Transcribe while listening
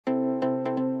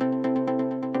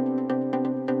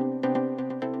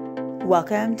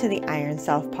Welcome to the Iron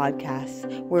Self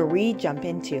podcast, where we jump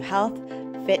into health,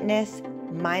 fitness,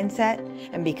 mindset,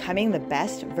 and becoming the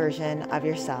best version of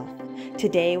yourself.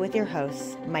 Today with your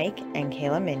hosts, Mike and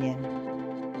Kayla Minion.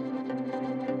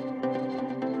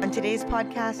 On today's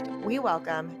podcast, we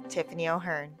welcome Tiffany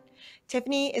O'Hearn.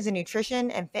 Tiffany is a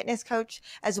nutrition and fitness coach,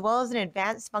 as well as an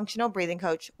advanced functional breathing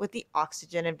coach with the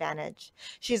Oxygen Advantage.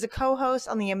 She is a co-host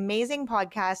on the amazing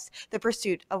podcast, The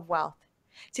Pursuit of Wealth.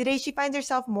 Today, she finds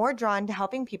herself more drawn to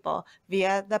helping people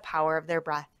via the power of their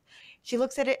breath. She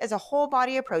looks at it as a whole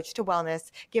body approach to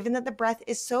wellness, given that the breath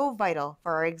is so vital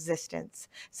for our existence,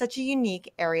 such a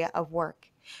unique area of work.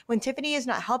 When Tiffany is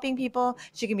not helping people,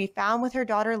 she can be found with her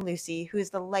daughter Lucy, who is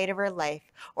the light of her life,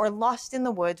 or lost in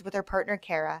the woods with her partner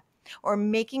Kara, or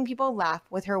making people laugh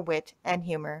with her wit and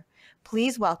humor.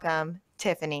 Please welcome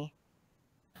Tiffany.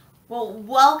 Well,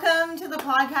 welcome to the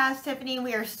podcast, Tiffany.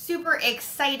 We are super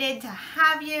excited to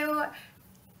have you.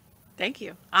 Thank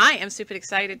you. I am super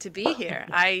excited to be here.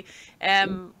 I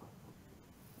am,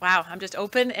 wow, I'm just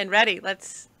open and ready.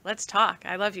 Let's talk.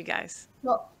 I love you guys.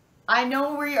 Well, I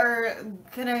know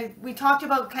we talked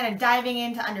about kind of diving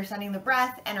into understanding the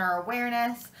breath and our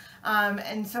awareness.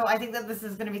 And so I think that this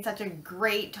is going to be such a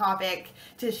great topic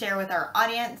to share with our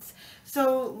audience.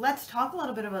 So let's talk a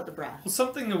little bit about the breath. Well,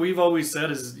 something that we've always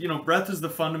said is, breath is the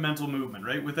fundamental movement,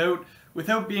 right?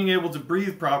 Without being able to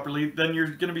breathe properly, then you're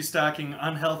going to be stacking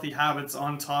unhealthy habits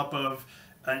on top of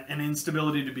an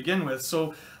instability to begin with.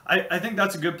 So I think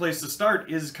that's a good place to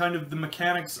start, is kind of the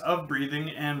mechanics of breathing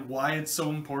and why it's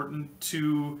so important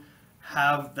to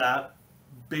have that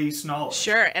base knowledge.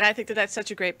 Sure. And I think that that's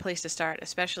such a great place to start,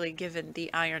 especially given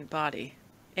the iron body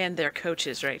and their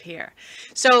coaches right here.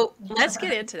 So let's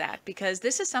get into that, because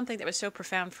this is something that was so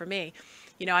profound for me.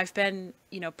 I've been,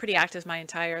 pretty active my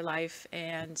entire life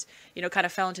and, kind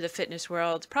of fell into the fitness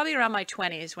world probably around my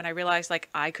 20s when I realized like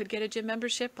I could get a gym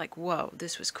membership. Like, whoa,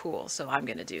 this was cool. So I'm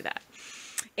going to do that.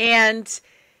 And,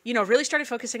 really started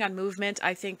focusing on movement.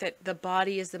 I think that the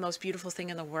body is the most beautiful thing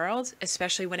in the world,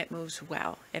 especially when it moves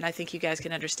well. And I think you guys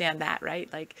can understand that,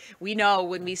 right? Like, we know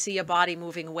when we see a body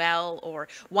moving well or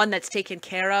one that's taken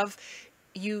care of,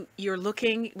 you're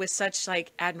looking with such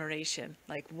like admiration,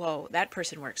 like, whoa, that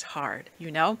person works hard,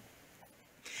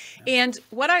 And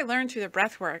what I learned through the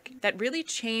breath work that really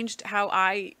changed how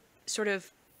I sort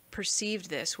of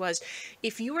perceived this was,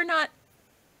 if you are not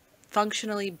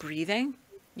functionally breathing,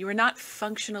 you are not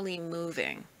functionally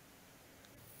moving.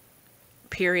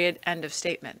 Period. End of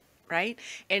statement. Right.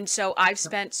 And so I've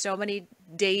spent so many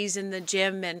days in the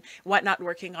gym and whatnot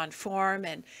working on form.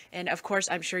 And of course,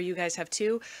 I'm sure you guys have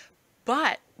too.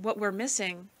 But what we're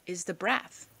missing is the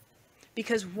breath.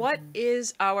 Because what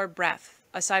is our breath,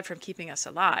 aside from keeping us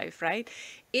alive, right?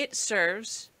 It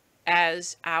serves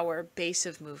as our base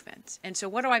of movement. And so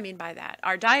what do I mean by that?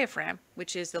 Our diaphragm,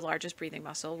 which is the largest breathing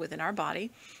muscle within our body,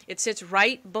 it sits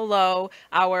right below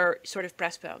our sort of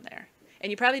breastbone there. And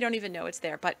you probably don't even know it's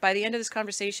there, but by the end of this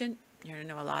conversation, you're going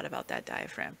to know a lot about that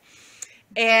diaphragm.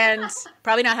 And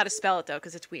probably not how to spell it though,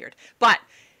 because it's weird. But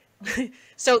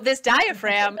so this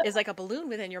diaphragm is like a balloon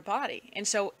within your body. And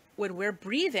so when we're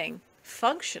breathing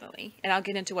functionally, and I'll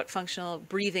get into what functional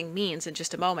breathing means in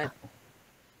just a moment,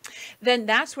 then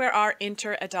that's where our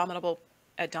abdominal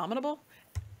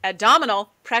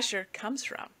pressure comes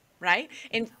from, right?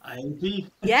 And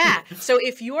yeah, so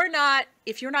if you're not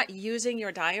using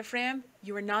your diaphragm,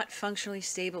 you are not functionally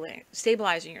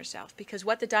stabilizing yourself, because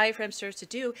what the diaphragm serves to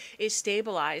do is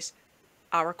stabilize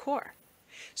our core.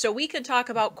 So we can talk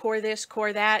about core this,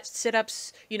 core that,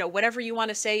 sit-ups, whatever you want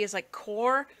to say is like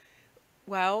core.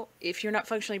 Well, if you're not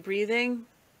functionally breathing,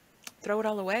 throw it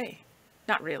all away.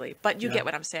 Not really, but you get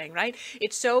what I'm saying, right?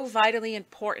 It's so vitally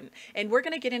important. And we're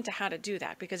going to get into how to do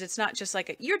that, because it's not just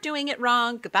like, you're doing it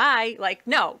wrong, goodbye. Like,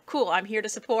 no, cool, I'm here to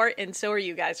support, and so are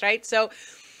you guys, right? So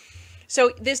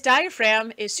this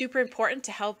diaphragm is super important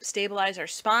to help stabilize our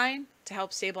spine, to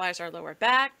help stabilize our lower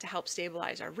back, to help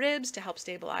stabilize our ribs, to help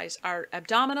stabilize our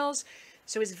abdominals.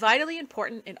 So it's vitally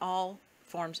important in all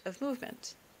forms of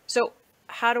movement. So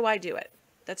how do I do it?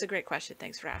 That's a great question.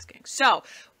 Thanks for asking. So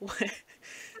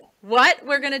what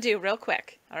we're going to do real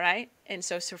quick. All right. And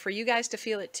so for you guys to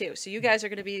feel it too. So you guys you're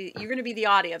going to be the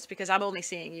audience, because I'm only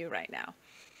seeing you right now.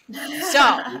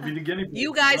 So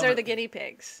you guys are the guinea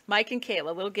pigs, Mike and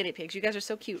Kayla, little guinea pigs. You guys are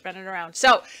so cute running around.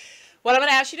 So what I'm going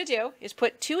to ask you to do is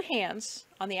put 2 hands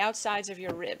on the outsides of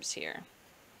your ribs here,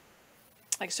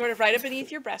 like sort of right up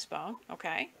beneath your breastbone.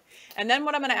 Okay. And then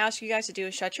what I'm going to ask you guys to do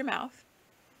is shut your mouth.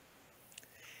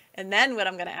 And then what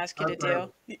I'm going to ask you to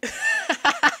do,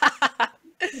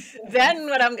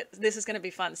 this is going to be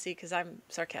fun. See, because I'm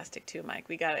sarcastic too, Mike.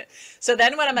 We got it. So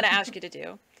then what I'm going to ask you to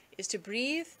do is to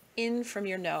breathe in from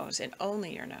your nose and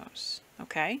only your nose.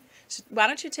 Okay? So why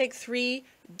don't you take 3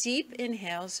 deep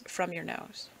inhales from your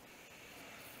nose?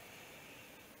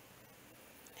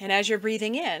 And as you're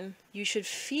breathing in, you should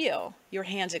feel your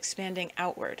hands expanding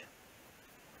outward.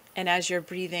 And as you're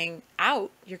breathing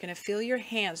out, you're going to feel your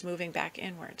hands moving back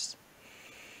inwards.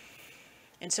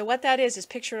 And so what that is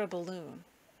picture a balloon.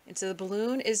 And so the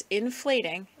balloon is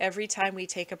inflating every time we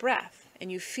take a breath.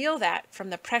 And you feel that from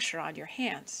the pressure on your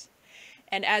hands.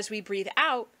 And as we breathe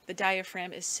out, the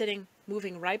diaphragm is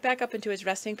moving right back up into its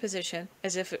resting position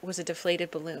as if it was a deflated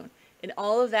balloon. And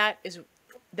all of that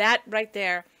right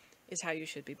there is how you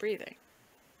should be breathing.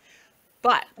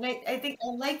 But and I think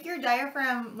I like your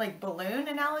diaphragm like balloon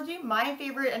analogy. My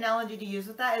favorite analogy to use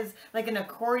with that is like an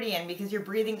accordion, because you're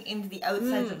breathing into the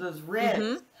outsides of those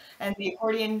ribs, and the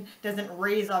accordion doesn't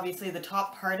raise obviously the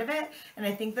top part of it. And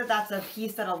I think that that's a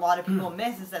piece that a lot of people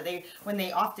miss, is that when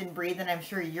they often breathe, and I'm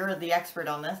sure you're the expert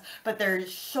on this, but their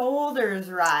shoulders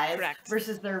rise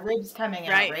versus their ribs coming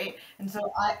out, right? And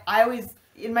so I always,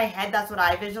 in my head, that's what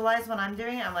I visualize when I'm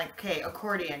doing it. I'm like, okay,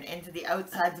 accordion into the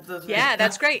outsides of those ribs. Yeah,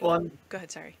 that's great. Well, go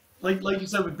ahead, sorry. Like you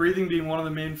said, with breathing being one of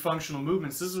the main functional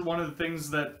movements, this is one of the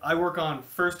things that I work on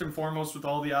first and foremost with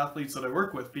all the athletes that I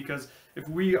work with, because if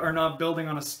we are not building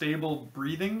on a stable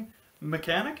breathing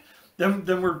mechanic,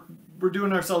 then we're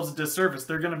doing ourselves a disservice.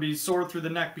 They're going to be sore through the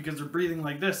neck because they're breathing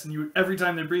like this, and every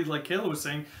time they breathe, like Kayla was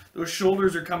saying, those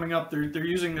shoulders are coming up. They're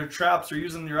using their traps, they're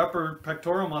using their upper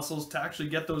pectoral muscles to actually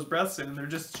get those breaths in, and they're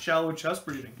just shallow chest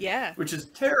breathing. Yeah, which is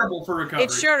terrible for recovery.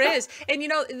 It sure is. And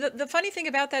the funny thing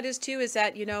about that is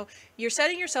that you're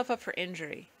setting yourself up for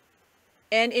injury,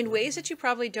 and in ways that you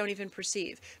probably don't even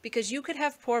perceive, because you could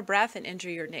have poor breath and injure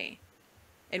your knee,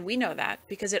 and we know that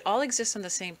because it all exists on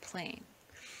the same plane.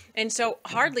 And so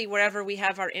hardly wherever we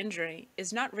have our injury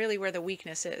is not really where the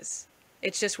weakness is.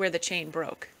 It's just where the chain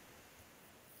broke.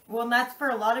 Well, and that's for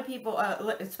a lot of people,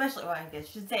 especially, well, I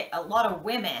should say a lot of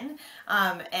women,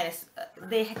 and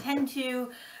they tend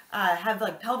to have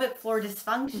like pelvic floor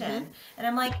dysfunction. And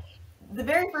I'm like, the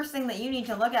very first thing that you need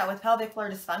to look at with pelvic floor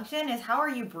dysfunction is, how are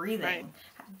you breathing? Right.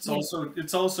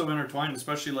 It's also intertwined,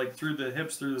 especially like through the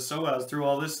hips, through the psoas, through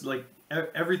all this, like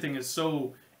everything is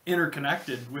so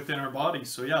interconnected within our bodies.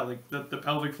 So yeah, like the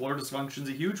pelvic floor dysfunction is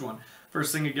a huge one.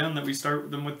 First thing again that we start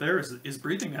them with there is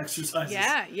breathing exercises.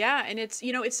 Yeah, and it's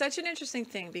it's such an interesting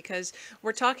thing, because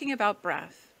we're talking about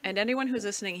breath, and anyone who's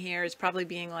listening here is probably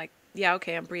being like, yeah,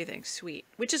 okay, I'm breathing, sweet,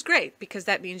 which is great, because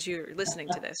that means you're listening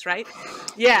to this, right?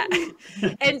 Yeah.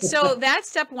 And so that's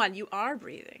step 1. You are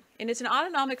breathing, and it's an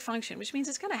autonomic function, which means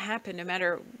it's going to happen no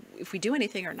matter if we do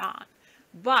anything or not.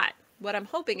 But what I'm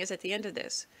hoping is, at the end of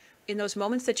this, in those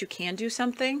moments that you can do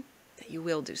something, that you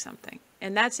will do something.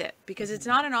 And that's it, because it's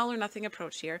not an all or nothing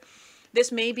approach here.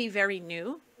 This may be very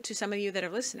new to some of you that are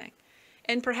listening.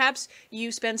 And perhaps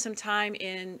you spend some time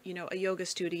in, a yoga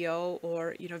studio,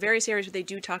 or, various areas where they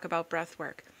do talk about breath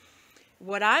work.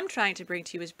 What I'm trying to bring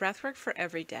to you is breath work for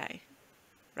every day,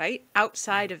 right?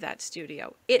 Outside of that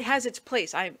studio. It has its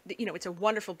place. It's a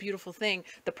wonderful, beautiful thing.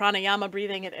 The pranayama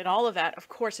breathing and all of that, of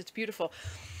course, it's beautiful.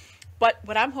 But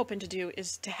what I'm hoping to do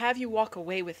is to have you walk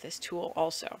away with this tool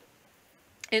also.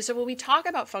 And so when we talk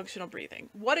about functional breathing,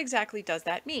 what exactly does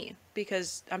that mean?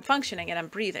 Because I'm functioning and I'm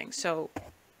breathing. So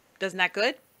isn't that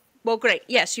good? Well, great.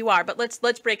 Yes, you are. But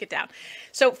let's break it down.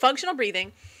 So functional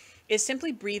breathing is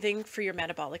simply breathing for your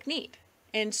metabolic need.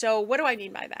 And so what do I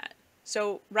mean by that?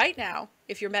 So right now,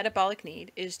 if your metabolic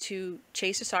need is to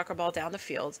chase a soccer ball down the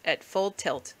field at full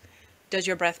tilt, does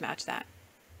your breath match that?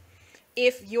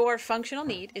 If your functional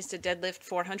need is to deadlift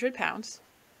 400 pounds,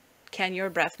 can your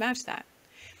breath match that?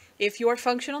 If your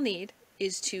functional need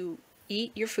is to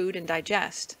eat your food and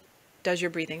digest, does your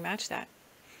breathing match that?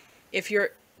 If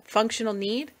your functional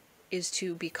need is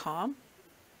to be calm,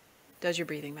 does your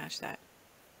breathing match that?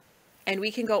 And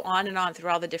we can go on and on through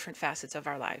all the different facets of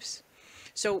our lives.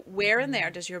 So where and there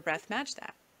does your breath match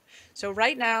that? So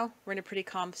right now, we're in a pretty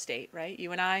calm state, right?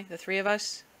 You and I, the three of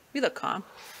us, we look calm.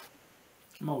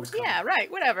 I'm always calm. Yeah,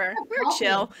 right, whatever. We're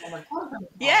chill.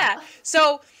 Yeah.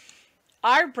 So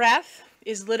our breath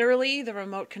is literally the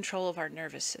remote control of our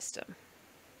nervous system.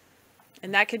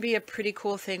 And that can be a pretty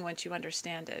cool thing once you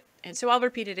understand it. And so I'll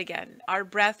repeat it again. Our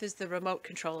breath is the remote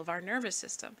control of our nervous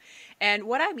system. And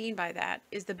what I mean by that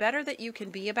is, the better that you can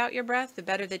be about your breath, the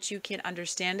better that you can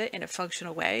understand it in a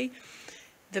functional way,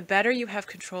 the better you have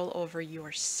control over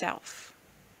yourself.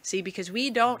 See, because we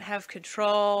don't have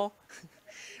control.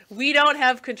 We don't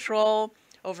have control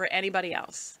over anybody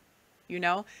else.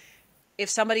 If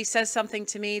somebody says something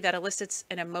to me that elicits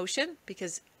an emotion,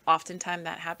 because oftentimes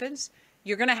that happens,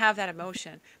 you're going to have that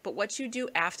emotion. But what you do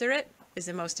after it is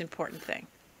the most important thing.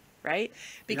 right?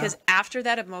 Because after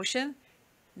that emotion,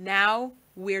 now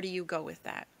where do you go with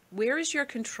that? Where is your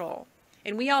control?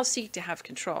 And we all seek to have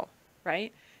control,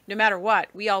 right? No matter what,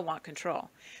 we all want control.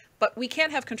 But we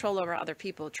can't have control over other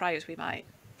people, try as we might.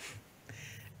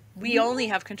 We only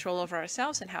have control over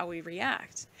ourselves and how we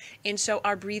react. And so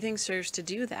our breathing serves to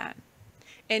do that.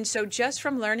 And so just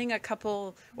from learning a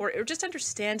couple, or just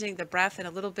understanding the breath in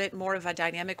a little bit more of a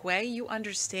dynamic way, you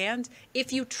understand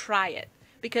if you try it.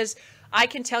 Because I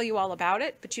can tell you all about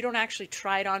it, but you don't actually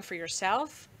try it on for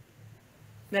yourself,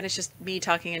 then it's just me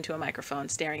talking into a microphone,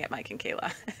 staring at Mike and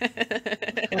Kayla.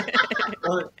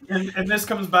 Well, and this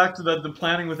comes back to the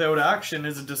planning without action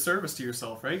is a disservice to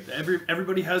yourself, right?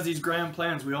 Everybody has these grand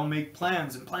plans. We all make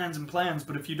plans and plans and plans,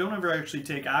 but if you don't ever actually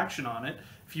take action on it,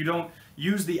 if you don't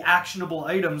use the actionable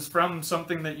items from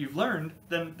something that you've learned,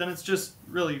 then it's just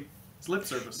really, it's lip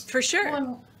service. For sure.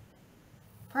 Well,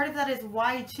 part of that is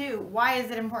why too. Why is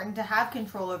it important to have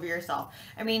control over yourself?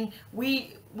 I mean,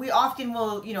 we often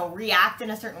will, react in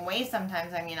a certain way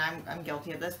sometimes. I mean, I'm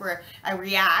guilty of this, where I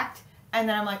react and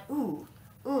then I'm like, ooh,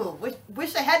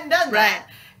 wish I hadn't done that.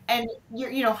 And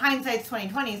hindsight's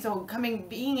 20/20. So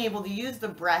being able to use the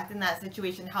breath in that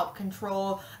situation, help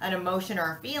control an emotion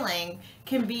or a feeling,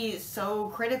 can be so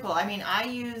critical. I mean, I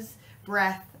use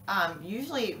breath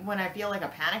usually when I feel like a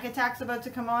panic attack's about to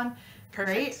come on.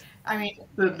 Perfect. Right? I mean,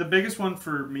 the biggest one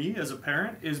for me as a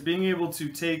parent is being able to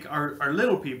take our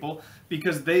little people,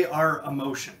 because they are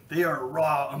emotion. They are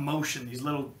raw emotion, these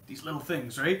little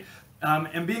things, right?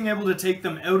 And being able to take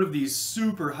them out of these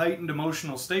super heightened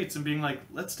emotional states and being like,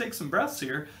 let's take some breaths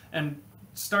here and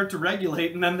start to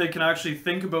regulate, and then they can actually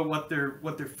think about what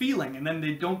they're feeling, and then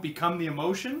they don't become the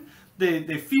emotion.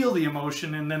 They feel the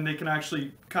emotion, and then they can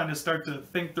actually kind of start to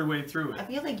think their way through it. I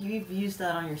feel like you've used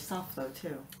that on yourself though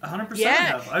too. 100%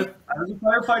 have. I was a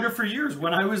firefighter for years.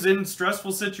 When I was in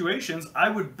stressful situations, I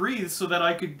would breathe so that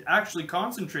I could actually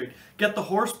concentrate, get the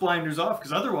horse blinders off,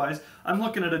 because otherwise I'm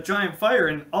looking at a giant fire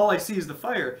and all I see is the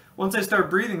fire. Once I start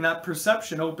breathing, that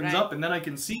perception opens up, and then I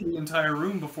can see the entire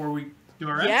room before we do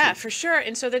our exit. Yeah, for sure.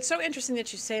 And so that's so interesting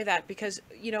that you say that, because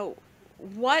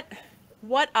what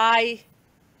I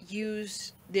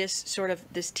use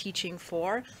this teaching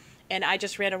for, and I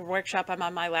just ran a workshop. I'm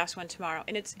on my last one tomorrow,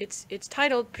 and it's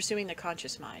titled Pursuing the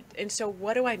Conscious Mind. And so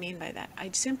what do I mean by that? I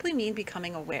simply mean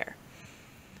becoming aware.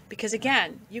 Because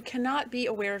again, you cannot be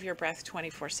aware of your breath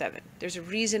 24/7. There's a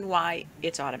reason why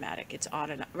it's automatic. It's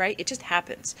right? It just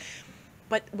happens.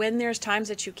 But when there's times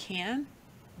that you can,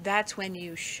 that's when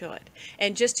you should.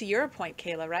 And just to your point,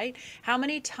 Kayla, right? How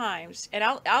many times, and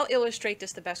I'll illustrate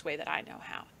this the best way that I know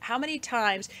how many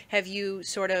times have you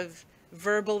sort of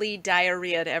verbally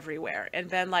diarrheaed everywhere and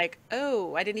been like,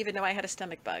 oh, I didn't even know I had a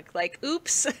stomach bug. Like,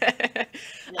 oops,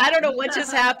 I don't know what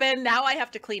just happened. Now I have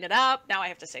to clean it up. Now I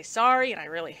have to say sorry. And I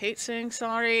really hate saying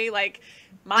sorry. Like,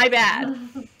 my bad.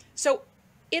 So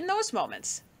in those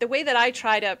moments, the way that I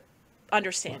try to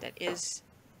understand it is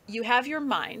you have your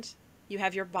mind, you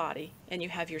have your body, and you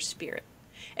have your spirit.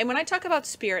 And when I talk about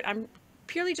spirit, I'm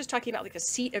purely just talking about like the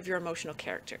seat of your emotional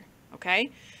character.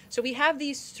 Okay. So we have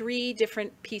these three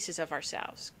different pieces of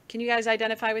ourselves. Can you guys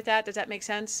identify with that? Does that make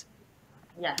sense?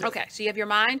 Yeah. Okay. So you have your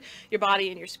mind, your body,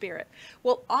 and your spirit.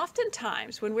 Well,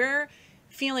 oftentimes when we're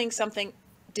feeling something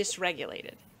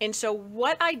dysregulated, and so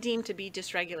what I deem to be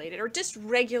dysregulated or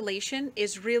dysregulation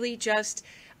is really just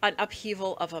an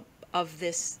upheaval of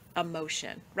this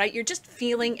emotion, right? You're just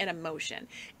feeling an emotion,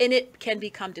 and it can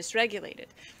become dysregulated.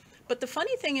 But the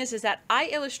funny thing is that I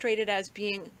illustrate it as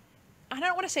being, I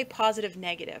don't want to say positive,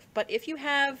 negative, but if you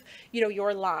have,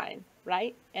 your line,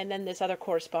 right? And then this other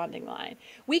corresponding line,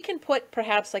 we can put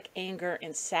perhaps like anger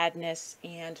and sadness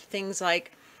and things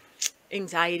like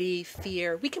anxiety,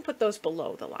 fear. We can put those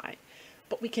below the line,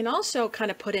 but we can also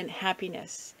kind of put in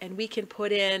happiness, and we can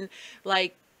put in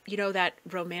like, that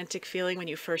romantic feeling when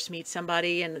you first meet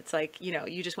somebody and it's like,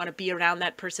 you just want to be around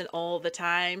that person all the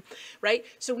time, right?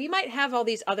 So we might have all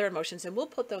these other emotions and we'll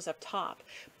put those up top.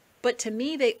 But to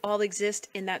me, they all exist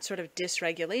in that sort of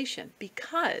dysregulation,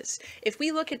 because if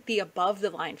we look at the above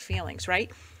the line feelings, right?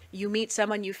 You meet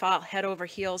someone, you fall head over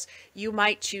heels, you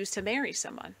might choose to marry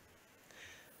someone.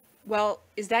 Well,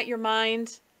 is that your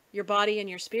mind, your body, and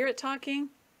your spirit talking?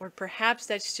 Or perhaps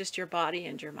that's just your body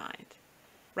and your mind,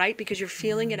 right? Because you're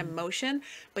feeling an emotion,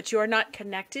 but you're not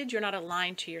connected, you're not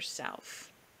aligned to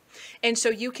yourself. And so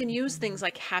you can use things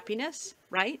like happiness,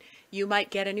 right? You might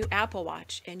get a new Apple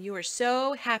Watch and you are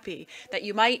so happy that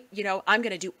you might, I'm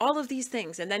going to do all of these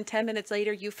things. And then 10 minutes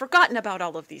later, you've forgotten about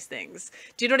all of these things.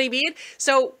 Do you know what I mean?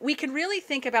 So we can really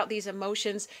think about these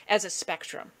emotions as a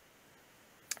spectrum,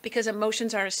 because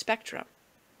emotions are a spectrum,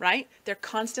 right? They're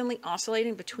constantly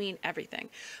oscillating between everything.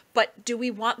 But do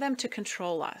we want them to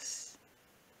control us?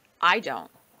 I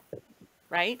don't,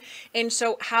 right? And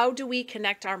so how do we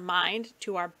connect our mind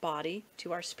to our body,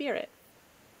 to our spirit?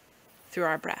 Through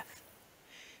our breath.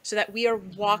 So that we are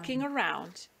walking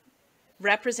around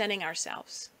representing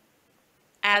ourselves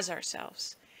as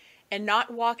ourselves and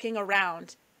not walking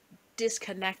around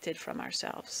disconnected from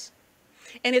ourselves.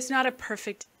 And it's not a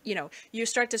perfect, you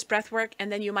start this breath work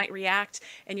and then you might react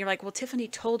and you're like, well, Tiffany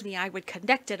told me I would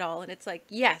connect it all. And it's like,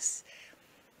 yes,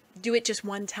 do it just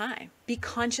one time. Be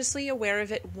consciously aware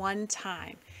of it one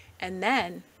time. And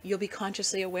then you'll be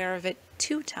consciously aware of it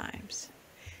 2 times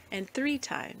and 3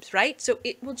 times, right? So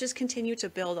it will just continue to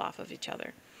build off of each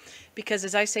other. Because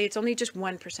as I say, it's only just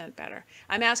 1% better.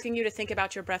 I'm asking you to think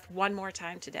about your breath one more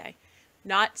time today,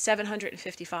 not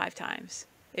 755 times.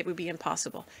 It would be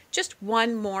impossible. Just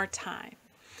one more time.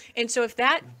 And so if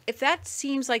that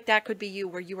seems like that could be you,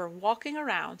 where you are walking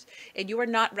around and you are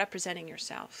not representing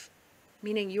yourself,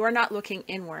 meaning you are not looking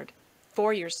inward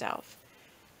for yourself,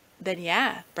 then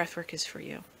yeah, breathwork is for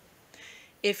you.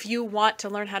 If you want to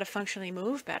learn how to functionally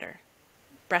move better,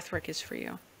 breathwork is for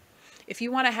you. If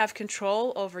you want to have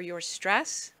control over your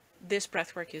stress, this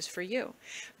breathwork is for you.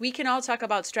 We can all talk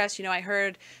about stress.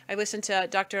 I listened to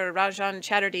Dr. Rajan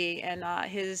Chatterjee and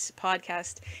his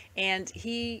podcast, and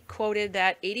he quoted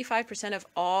that 85% of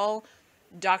all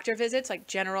doctor visits, like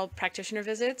general practitioner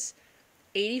visits,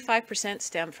 85%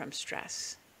 stem from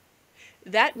stress.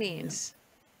 That means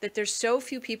that there's so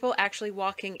few people actually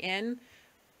walking in.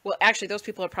 Well, actually, those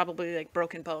people are probably like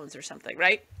broken bones or something,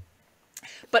 right?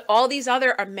 But all these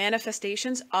other are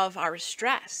manifestations of our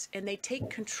stress, and they take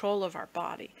control of our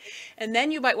body. And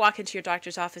then you might walk into your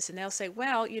doctor's office and they'll say,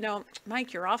 well,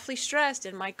 Mike, you're awfully stressed.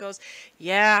 And Mike goes,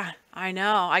 yeah, I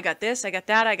know. I got this, I got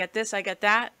that, I got this, I got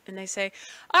that. And they say,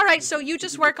 all right, so you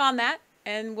just work on that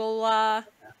and we'll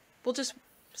just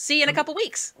see you in a couple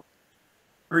weeks.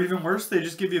 Or even worse, they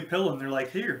just give you a pill and they're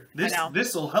like, here,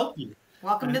 this will help you.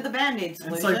 Welcome to the Band-Aid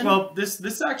solution. It's like, well,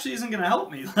 this actually isn't going to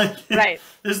help me. Like, right.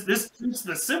 This treats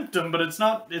the symptom, but it's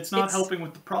not helping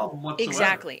with the problem whatsoever.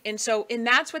 Exactly. And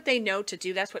that's what they know to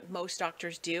do. That's what most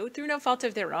doctors do through no fault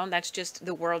of their own. That's just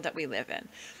the world that we live in.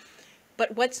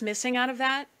 But what's missing out of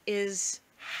that is,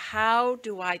 how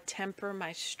do I temper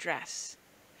my stress?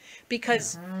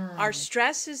 Because our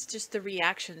stress is just the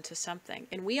reaction to something.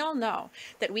 And we all know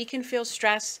that we can feel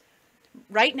stress.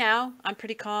 Right now, I'm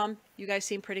pretty calm. You guys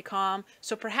seem pretty calm.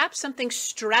 So perhaps something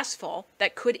stressful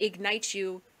that could ignite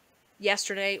you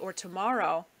yesterday or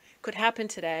tomorrow could happen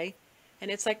today. And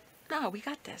it's like, no, we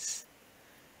got this.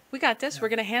 We got this. Yeah. We're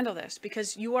going to handle this,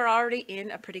 because you are already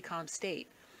in a pretty calm state.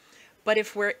 But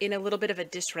if we're in a little bit of a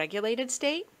dysregulated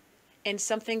state and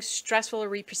something stressful or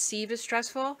we perceive as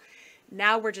stressful,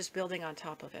 now we're just building on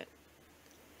top of it.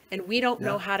 And we don't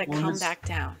know how to come back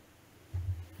down.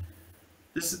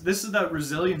 This is that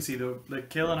resiliency, though, like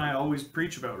Kayla and I always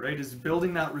preach about, right? Is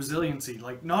building that resiliency.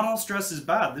 Like, not all stress is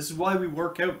bad. This is why we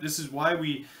work out. This is why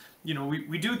we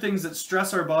do things that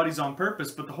stress our bodies on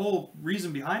purpose. But the whole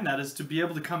reason behind that is to be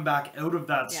able to come back out of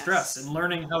that stress and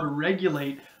learning how to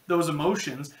regulate those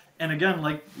emotions. And again,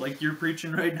 like you're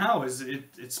preaching right now,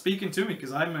 it's speaking to me,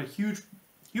 because I'm a huge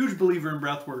believer in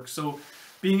breath work. So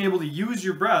being able to use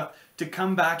your breath to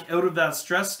come back out of that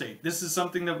stress state. This is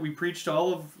something that we preach to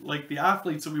all of like the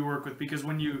athletes that we work with, because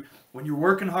when you're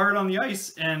working hard on the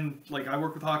ice, and like I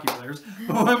work with hockey players,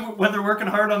 when they're working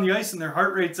hard on the ice and their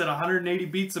heart rate's at 180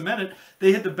 beats a minute,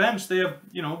 they hit the bench, they have,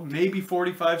 maybe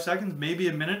 45 seconds, maybe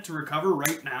a minute to recover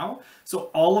right now.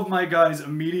 So all of my guys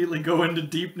immediately go into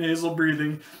deep nasal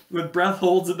breathing with breath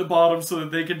holds at the bottom so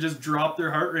that they can just drop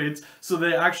their heart rates, so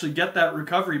they actually get that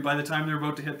recovery by the time they're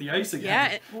about to hit the ice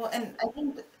again. Yeah. Well, and I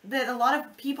think that a lot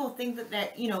of people think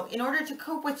that in order to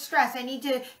cope with stress, I need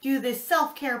to do this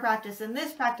self-care practice and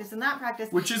this practice and that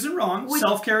practice. Which isn't wrong.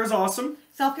 Self-care is awesome.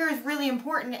 Self-care is really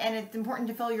important, and it's important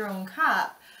to fill your own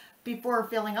cup before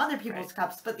filling other people's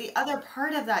cups. But the other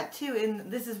part of that too,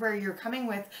 and this is where you're coming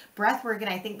with breath work, and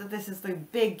I think that this is the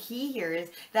big key here,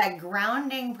 is that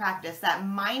grounding practice, that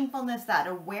mindfulness, that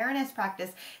awareness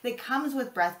practice that comes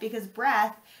with breath, because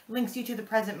breath links you to the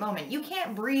present moment. You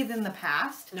can't breathe in the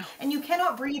past, and you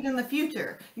cannot breathe in the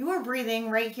future. You are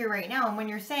breathing right here, right now. And when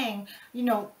you're saying,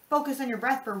 focus on your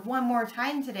breath for one more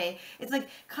time today, it's like,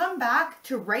 come back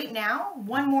to right now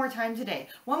one more time today.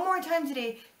 One more time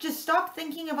today. Just stop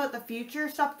thinking about the future.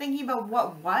 Stop thinking about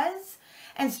what was,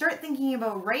 and start thinking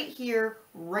about right here,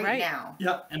 right now.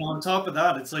 Yeah, and on top of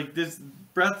that, it's like this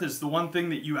breath is the one thing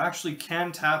that you actually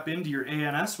can tap into your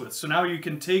ANS with. So now you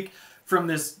can take from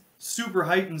this super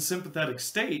heightened sympathetic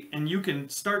state, and you can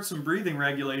start some breathing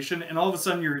regulation, and all of a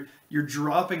sudden you're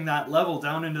dropping that level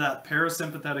down into that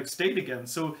parasympathetic state again.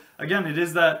 So again, it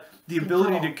is that the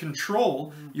ability to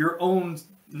control your own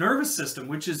nervous system,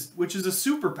 which is a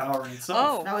superpower in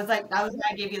itself. Oh, that was why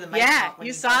I gave you the mic. Yeah,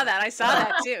 you saw that. I saw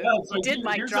that too. Yeah, You did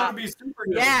mic drop.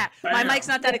 Yeah, my mic's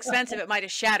not that expensive. It might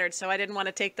have shattered, so I didn't want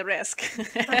to take the risk.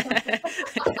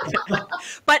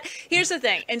 But here's the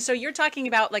thing. And so you're talking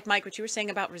about, like, Mike, what you were saying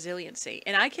about resiliency.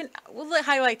 And we'll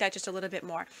highlight that just a little bit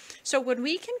more. So when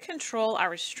we can control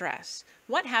our stress,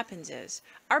 what happens is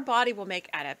our body will make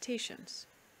adaptations.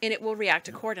 And it will react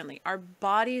accordingly. Our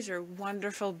bodies are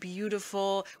wonderful,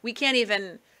 beautiful. We can't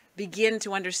even begin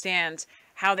to understand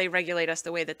how they regulate us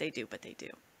the way that they do, but they do.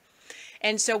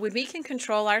 And so when we can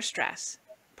control our stress,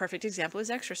 perfect example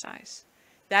is exercise.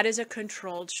 That is a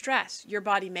controlled stress. Your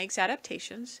body makes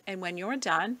adaptations, and when you're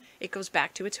done, it goes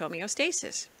back to its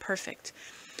homeostasis. Perfect.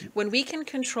 When we can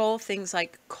control things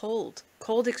like cold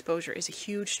exposure is a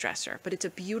huge stressor, but it's a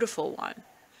beautiful one.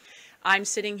 I'm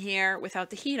sitting here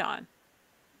without the heat on,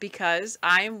 because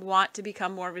I want to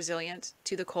become more resilient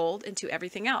to the cold and to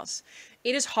everything else.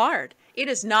 It is hard. It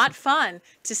is not fun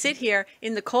to sit here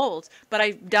in the cold, but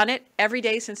I've done it every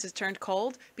day since it's turned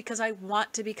cold because I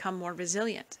want to become more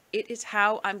resilient. It is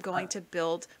how I'm going to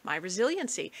build my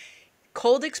resiliency.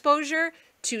 Cold exposure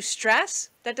to stress,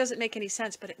 that doesn't make any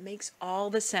sense, but it makes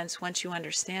all the sense once you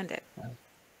understand it.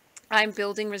 I'm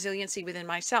building resiliency within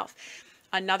myself.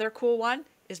 Another cool one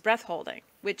is breath holding,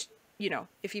 which, you know,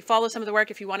 if you follow some of the work,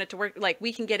 if you want it to work, like,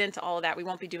 we can get into all of that. We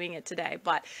won't be doing it today,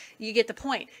 but you get the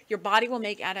point. Your body will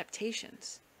make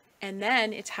adaptations. And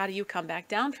then it's how do you come back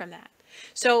down from that?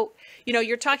 So, you know,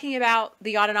 you're talking about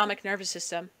the autonomic nervous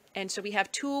system. And so we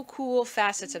have two cool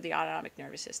facets of the autonomic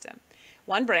nervous system.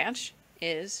 One branch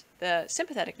is the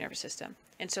sympathetic nervous system.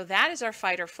 And so that is our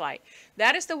fight or flight.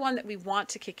 That is the one that we want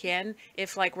to kick in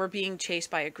if, like, we're being chased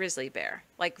by a grizzly bear.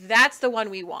 Like, that's the one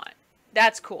we want.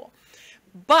 That's cool.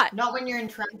 But not when you're in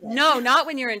traffic. No, not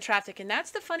when you're in traffic. And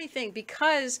that's the funny thing,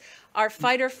 because our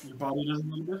fight or your body doesn't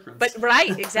know the difference. But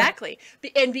right, exactly.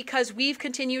 And because we've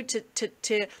continued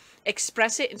to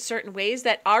express it in certain ways,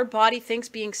 that our body thinks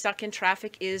being stuck in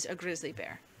traffic is a grizzly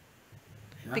bear.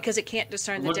 Yeah. Because it can't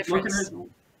discern the difference.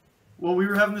 Well, we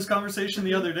were having this conversation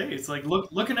the other day. It's like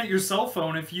looking at your cell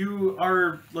phone. If you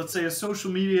are, let's say, a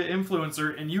social media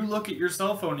influencer, and you look at your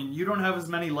cell phone and you don't have as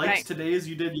many likes today as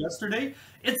you did yesterday,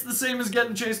 it's the same as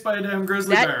getting chased by a damn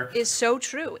grizzly bear. That is so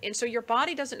true. And so your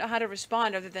body doesn't know how to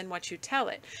respond other than what you tell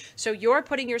it. So you're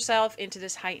putting yourself into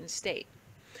this heightened state.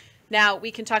 Now,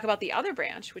 we can talk about the other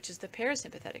branch, which is the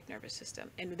parasympathetic nervous system.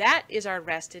 And that is our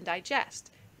rest and digest.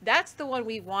 That's the one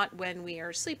we want when we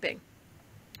are sleeping.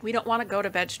 We don't want to go to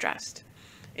bed stressed.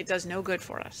 It does no good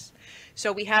for us.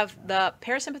 So we have the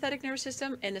parasympathetic nervous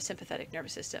system and the sympathetic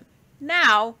nervous system.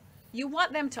 Now, you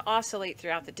want them to oscillate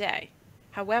throughout the day.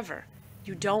 However,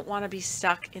 you don't want to be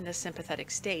stuck in the sympathetic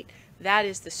state. That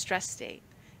is the stress state.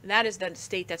 And that is the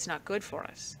state that's not good for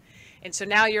us. And so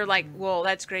now you're like, well,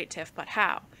 that's great, Tiff, but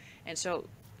how? And so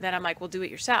then I'm like, well, do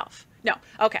it yourself. No.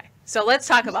 Okay. So let's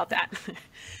talk about that.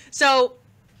 So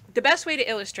the best way to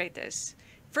illustrate this,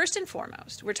 first and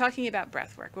foremost, we're talking about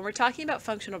breath work. When we're talking about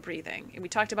functional breathing, and we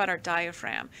talked about our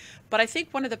diaphragm, but I think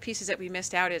one of the pieces that we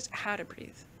missed out is how to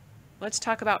breathe. Let's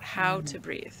talk about how to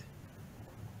breathe.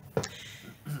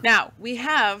 Now, we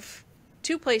have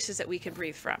two places that we can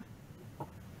breathe from.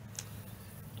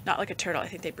 Not like a turtle. I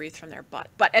think they breathe from their butt.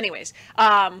 But anyways,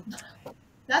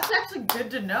 that's actually good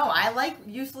to know. I like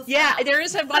useless. Yeah, there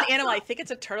is one animal. I think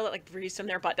it's a turtle that, like, breathes from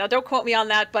their butt. Now, don't quote me on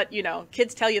that, but, you know,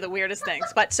 kids tell you the weirdest things.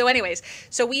 But so anyways,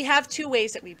 so we have two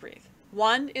ways that we breathe.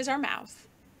 One is our mouth,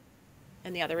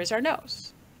 and the other is our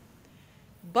nose.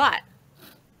 But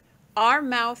our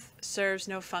mouth serves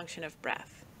no function of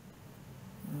breath.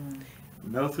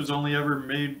 Mouth was only ever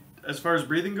made, as far as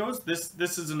breathing goes,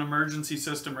 this is an emergency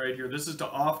system right here. This is to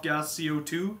off-gas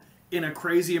CO2 in a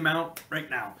crazy amount right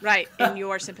now. Right, in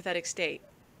your sympathetic state.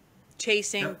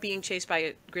 Being chased by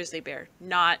a grizzly bear.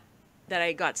 Not that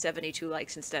I got 72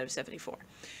 likes instead of 74.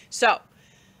 So,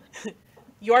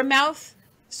 your mouth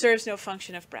serves no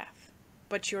function of breath,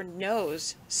 but your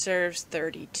nose serves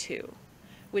 32,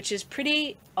 which is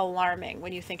pretty alarming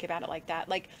when you think about it like that.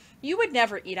 Like, you would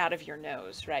never eat out of your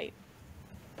nose, right?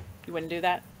 You wouldn't do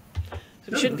that?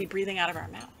 So we shouldn't be breathing out of our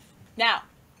mouth. Now,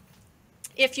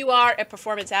 if you are a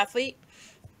performance athlete,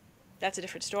 that's a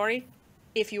different story.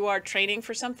 If you are training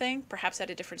for something, perhaps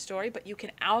that's a different story, but you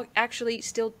can actually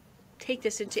still take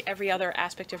this into every other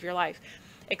aspect of your life,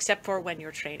 except for when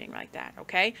you're training like that,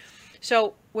 okay?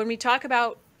 So when we talk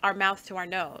about our mouth to our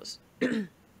nose,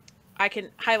 I can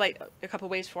highlight a couple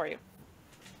ways for you.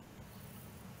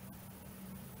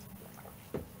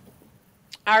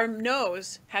 Our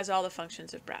nose has all the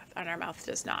functions of breath and our mouth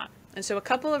does not. And so a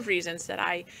couple of reasons that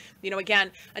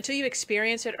again, until you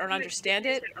experience it or understand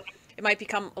it, it might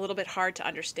become a little bit hard to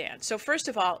understand. So first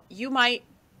of all, you might,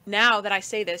 now that I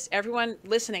say this, everyone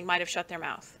listening might have shut their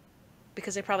mouth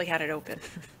because they probably had it open.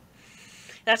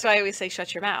 That's why I always say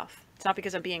shut your mouth. It's not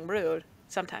because I'm being rude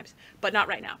sometimes, but not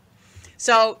right now.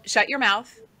 So shut your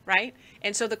mouth, right?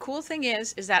 And so the cool thing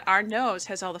is that our nose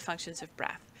has all the functions of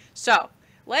breath. So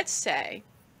let's say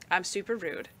I'm super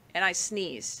rude and I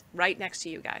sneeze right next to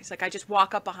you guys. Like I just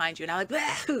walk up behind you and I'm like,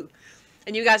 bleh,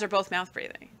 and you guys are both mouth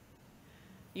breathing.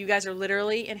 You guys are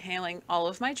literally inhaling all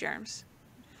of my germs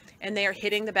and they are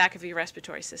hitting the back of your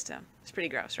respiratory system. It's pretty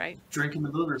gross, right? Drinking the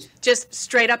boogers. Just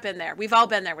straight up in there. We've all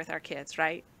been there with our kids,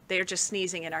 right? They're just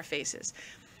sneezing in our faces.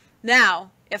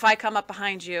 Now, if I come up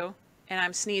behind you and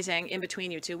I'm sneezing in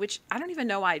between you two, which I don't even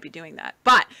know why I'd be doing that,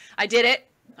 but I did it.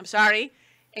 I'm sorry.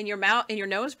 And your mouth and your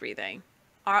nose breathing,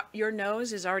 your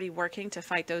nose is already working to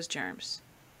fight those germs.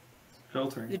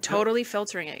 Filtering. You're totally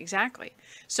filtering it. Exactly.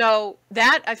 So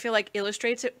that I feel like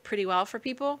illustrates it pretty well for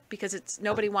people because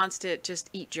nobody wants to just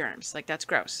eat germs. Like that's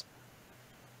gross.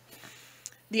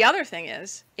 The other thing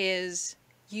is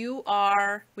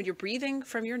when you're breathing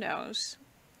from your nose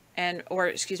when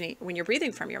you're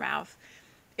breathing from your mouth,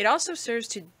 it also serves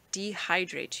to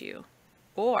dehydrate you,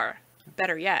 or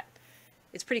better yet,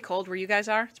 it's pretty cold where you guys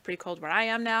are. It's pretty cold where I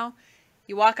am now.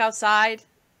 You walk outside,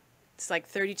 it's like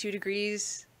 32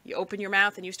 degrees. You open your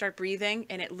mouth and you start breathing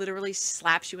and it literally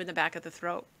slaps you in the back of the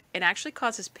throat and actually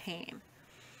causes pain.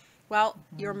 Well,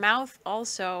 your mouth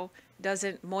also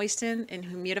doesn't moisten and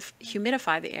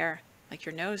humidify the air like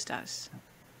your nose does.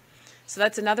 So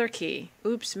that's another key.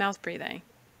 Oops, mouth breathing,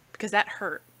 because that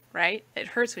hurt, right? It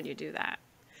hurts when you do that.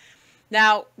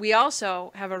 Now, we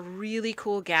also have a really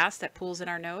cool gas that pools in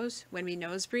our nose when we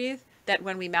nose breathe, that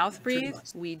when we mouth breathe,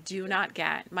 we do not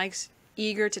get. Mike's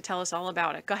eager to tell us all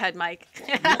about it. Go ahead, Mike.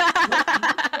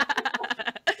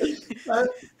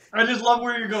 I just love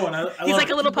where you're going. He's like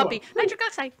a little puppy. Nitric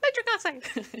oxide, nitric oxide.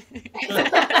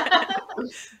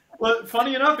 Well,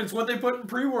 funny enough, it's what they put in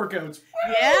pre-workouts.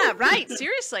 Yeah, right.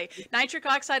 Seriously. Nitric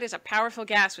oxide is a powerful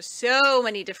gas with so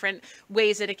many different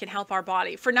ways that it can help our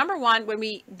body. For number one, when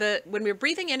we're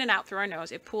breathing in and out through our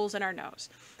nose, it pools in our nose.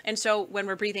 And so when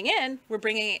we're breathing in, we're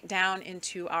bringing it down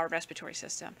into our respiratory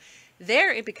system.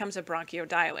 There, it becomes a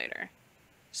bronchodilator.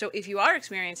 So if you are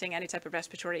experiencing any type of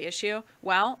respiratory issue,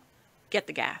 well, get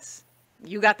the gas.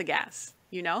 You got the gas,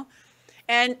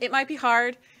 And it might be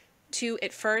hard to,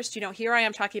 at first, here I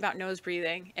am talking about nose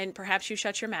breathing, and perhaps you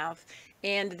shut your mouth,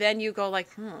 and then you go like,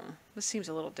 this seems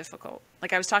a little difficult.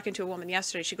 Like I was talking to a woman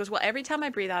yesterday. She goes, well, every time I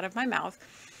breathe out of my mouth,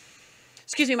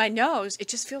 my nose, it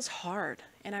just feels hard.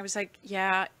 And I was like,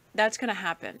 yeah, that's going to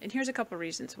happen. And here's a couple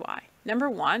reasons why. Number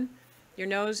one, your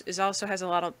nose also has a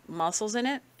lot of muscles in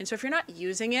it. And so if you're not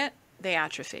using it, they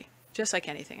atrophy, just like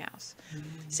anything else.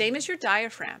 Same as your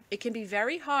diaphragm. It can be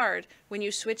very hard when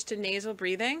you switch to nasal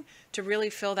breathing to really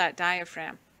fill that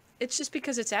diaphragm. It's just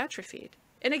because it's atrophied.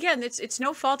 And again, it's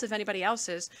no fault of anybody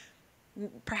else's.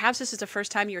 Perhaps this is the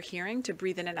first time you're hearing to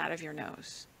breathe in and out of your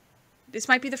nose. This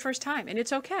might be the first time, and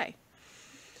it's okay.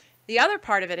 The other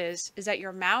part of it is that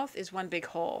your mouth is one big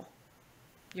hole.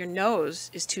 Your nose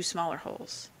is two smaller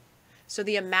holes. So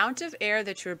the amount of air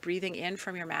that you're breathing in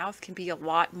from your mouth can be a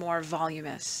lot more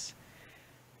voluminous.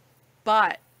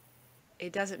 But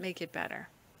it doesn't make it better.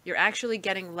 You're actually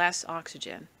getting less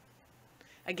oxygen.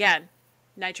 Again,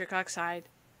 nitric oxide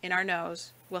in our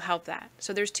nose will help that.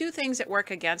 So there's two things that work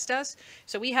against us.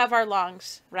 So we have our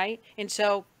lungs, right? And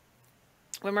so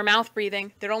when we're mouth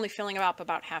breathing, they're only filling up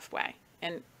about halfway.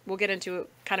 And we'll get into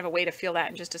kind of a way to feel that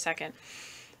in just a second.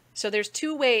 So there's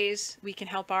two ways we can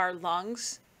help our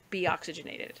lungs be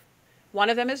oxygenated. One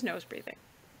of them is nose breathing.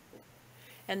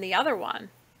 And the other one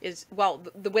is,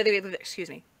 the way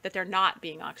that they're not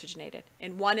being oxygenated.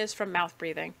 And one is from mouth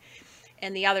breathing,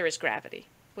 and the other is gravity.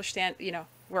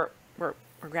 We're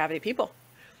gravity people.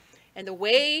 And the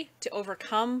way to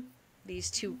overcome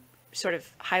these two sort of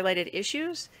highlighted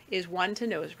issues is one, to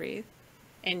nose breathe,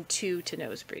 and two, to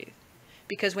nose breathe.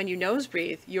 Because when you nose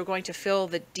breathe, you're going to fill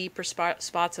the deeper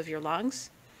spots of your lungs.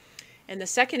 And the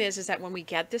second is that when we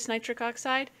get this nitric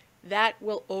oxide, that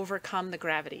will overcome the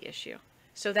gravity issue,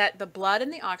 so that the blood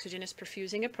and the oxygen is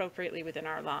perfusing appropriately within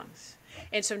our lungs.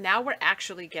 And so now we're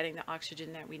actually getting the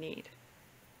oxygen that we need.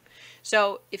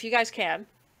 So if you guys can,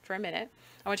 for a minute,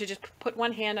 I want you to just put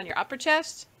one hand on your upper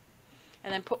chest,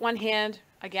 and then put one hand,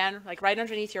 again, like right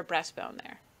underneath your breastbone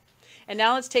there. And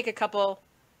now let's take a couple,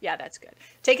 yeah, that's good.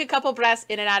 Take a couple breaths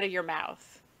in and out of your mouth.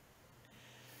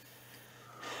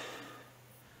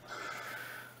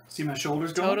 See my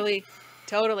shoulders going?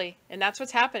 Totally. And that's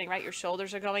what's happening, right? Your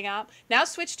shoulders are going up. Now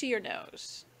switch to your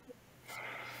nose.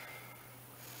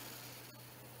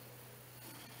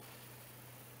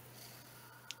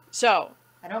 So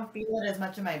I don't feel it as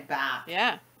much in my back.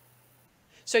 Yeah.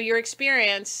 So your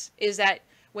experience is that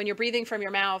when you're breathing from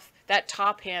your mouth, that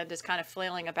top hand is kind of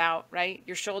flailing about, right?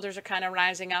 Your shoulders are kind of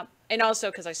rising up. And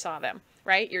also, because I saw them,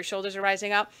 right? Your shoulders are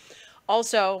rising up.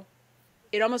 Also,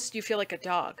 it almost, you feel like a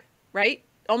dog, right?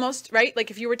 Almost, right? Like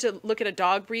if you were to look at a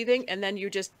dog breathing and then you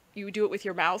do it with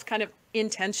your mouth, kind of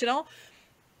intentional,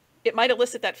 it might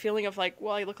elicit that feeling of like,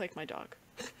 well, I look like my dog.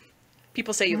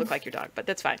 People say you look like your dog, but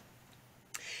that's fine.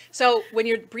 So when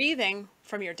you're breathing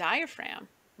from your diaphragm,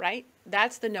 right,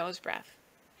 that's the nose breath.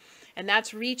 And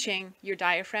that's reaching your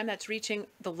diaphragm. That's reaching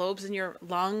the lobes in your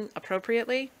lung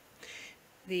appropriately.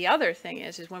 The other thing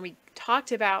is when we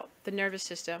talked about the nervous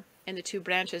system and the two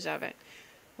branches of it,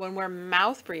 when we're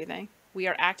mouth breathing, we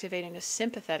are activating the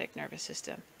sympathetic nervous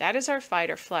system. That is our fight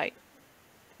or flight.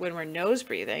 When we're nose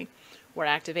breathing, we're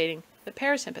activating the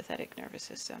parasympathetic nervous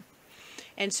system.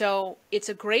 And so it's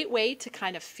a great way to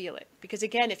kind of feel it. Because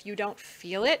again, if you don't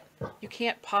feel it, you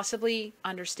can't possibly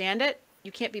understand it.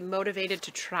 You can't be motivated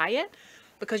to try it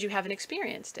because you haven't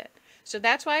experienced it. So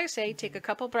that's why I say take a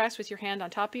couple breaths with your hand on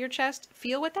top of your chest.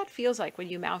 Feel what that feels like when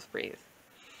you mouth breathe.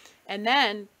 And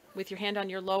then with your hand on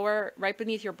your lower, right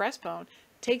beneath your breastbone,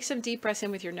 take some deep breaths in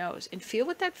with your nose and feel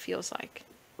what that feels like.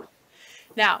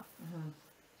 Now,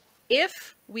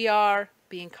 if we are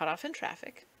being cut off in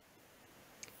traffic,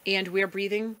 and we're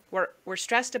breathing, we're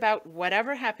stressed about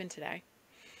whatever happened today.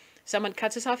 Someone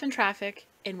cuts us off in traffic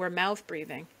and we're mouth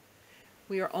breathing.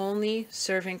 We are only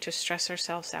serving to stress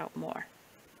ourselves out more.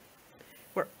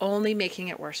 We're only making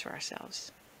it worse for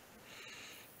ourselves.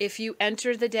 If you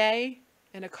enter the day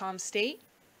in a calm state,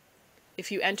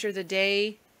 if you enter the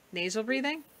day nasal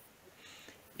breathing,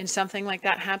 and something like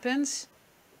that happens,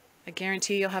 I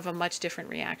guarantee you'll have a much different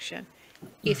reaction.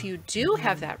 If you do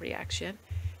have that reaction,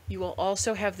 you will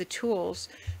also have the tools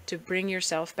to bring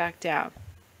yourself back down.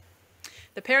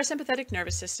 The parasympathetic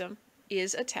nervous system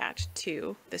is attached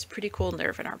to this pretty cool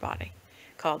nerve in our body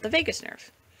called the vagus nerve.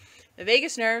 The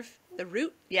vagus nerve, the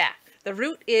root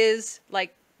is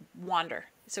like wander.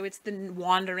 So it's the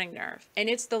wandering nerve, and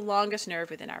it's the longest nerve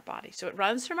within our body. So it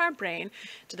runs from our brain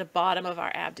to the bottom of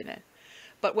our abdomen.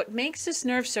 But what makes this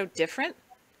nerve so different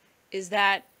is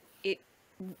that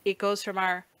it goes from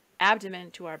our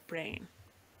abdomen to our brain.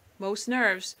 Most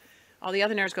nerves, all the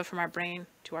other nerves go from our brain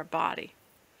to our body.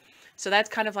 So that's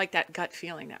kind of like that gut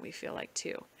feeling that we feel like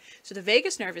too. So the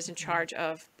vagus nerve is in charge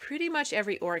of pretty much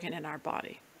every organ in our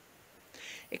body.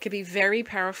 It could be very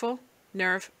powerful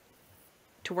nerve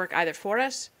to work either for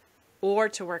us or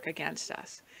to work against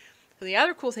us. So the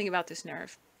other cool thing about this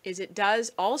nerve is it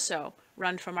does also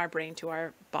run from our brain to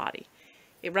our body.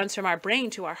 It runs from our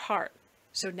brain to our heart.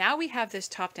 So now we have this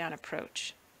top-down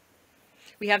approach.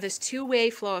 We have this two-way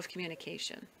flow of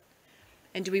communication.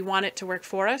 And do we want it to work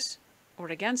for us or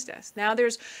against us? Now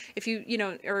there's, if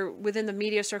or within the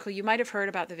media circle, you might have heard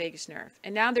about the vagus nerve.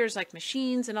 And now there's like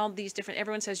machines and all these different,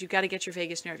 everyone says, you got to get your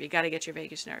vagus nerve. You got to get your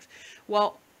vagus nerve.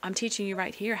 Well, I'm teaching you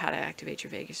right here how to activate your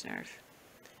vagus nerve.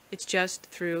 It's just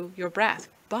through your breath,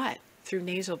 but through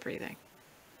nasal breathing.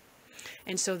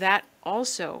 And so that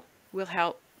also will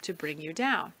help to bring you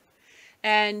down.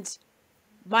 And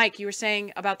Mike, you were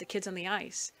saying about the kids on the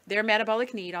ice. Their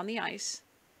metabolic need on the ice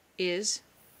is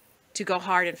to go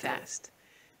hard and fast.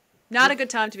 Not a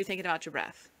good time to be thinking about your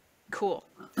breath. Cool.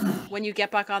 When you get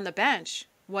back on the bench,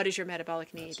 what is your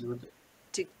metabolic need?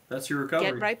 That's your recovery.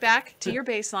 Get right back to your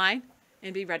baseline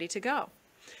and be ready to go.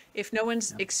 If no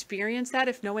one's experienced that,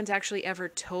 if no one's actually ever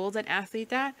told an athlete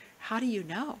that, how do you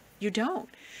know? You don't.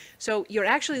 So you're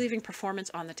actually leaving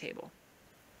performance on the table.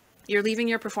 You're leaving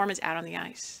your performance out on the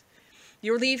ice.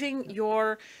 You're leaving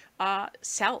your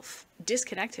self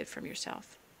disconnected from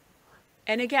yourself.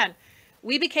 And again,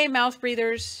 we became mouth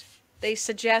breathers, they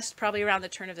suggest probably around the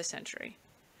turn of the century,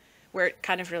 where it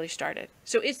kind of really started.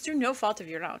 So it's through no fault of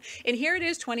your own. And here it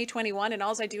is, 2021, and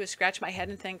all I do is scratch my head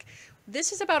and think,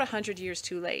 this is about 100 years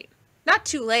too late. Not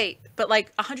too late, but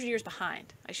like 100 years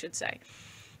behind, I should say.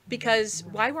 Because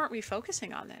why weren't we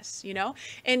focusing on this,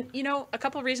 And, a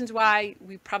couple of reasons why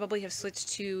we probably have switched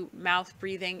to mouth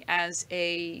breathing as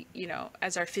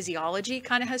as our physiology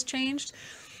kind of has changed.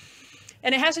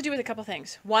 And it has to do with a couple of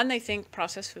things. One, they think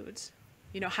processed foods.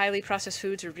 Highly processed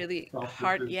foods are really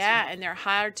hard. And they're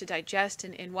hard to digest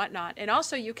and whatnot. And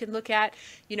also you can look at,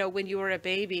 when you were a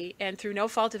baby, and through no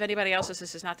fault of anybody else's,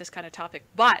 this is not this kind of topic,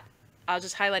 but I'll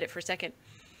just highlight it for a second.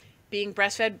 Being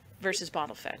breastfed versus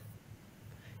bottle fed.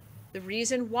 The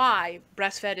reason why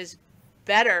breastfed is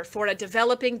better for a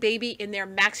developing baby in their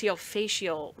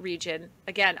maxillofacial region.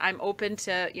 Again, I'm open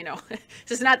to,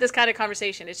 this is not this kind of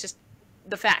conversation. It's just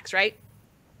the facts, right?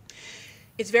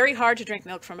 It's very hard to drink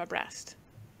milk from a breast.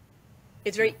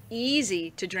 It's very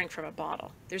easy to drink from a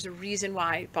bottle. There's a reason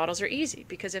why bottles are easy,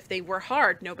 because if they were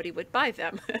hard, nobody would buy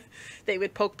them. They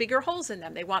would poke bigger holes in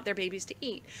them. They want their babies to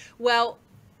eat. Well,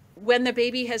 when the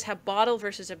baby has a bottle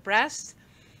versus a breast,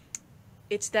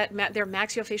 it's that their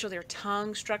maxillofacial, their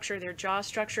tongue structure, their jaw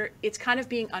structure, it's kind of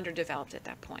being underdeveloped at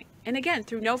that point. And again,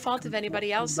 through no fault of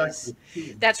anybody else's.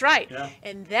 That's right. Yeah.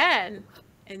 And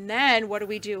then what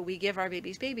do? We give our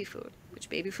babies baby food, which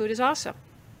baby food is awesome,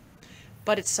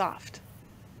 but it's soft.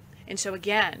 And so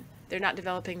again, they're not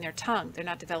developing their tongue. They're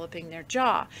not developing their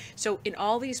jaw. So in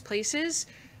all these places,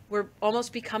 we're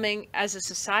almost becoming, as a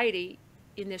society,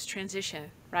 in this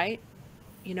transition, right?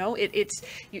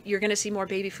 You're going to see more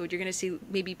baby food. You're going to see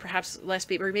maybe perhaps less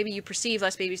baby, or maybe you perceive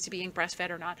less babies to being breastfed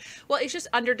or not. Well, it's just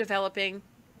underdeveloping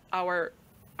our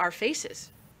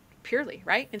faces purely,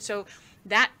 right? And so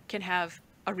that can have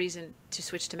a reason to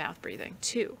switch to mouth breathing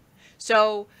too.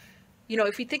 So,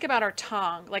 if we think about our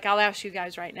tongue, like I'll ask you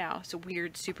guys right now, it's a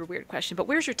weird, super weird question, but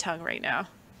where's your tongue right now?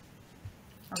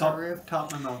 Top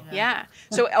of my mouth. Yeah.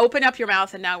 So open up your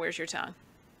mouth, and now where's your tongue?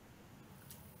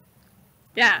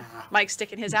 Yeah, Mike's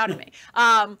sticking his out at me.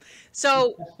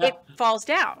 So it falls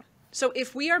down. So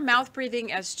if we are mouth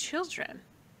breathing as children,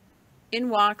 in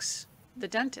walks the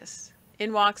dentist,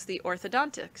 in walks the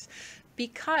orthodontics,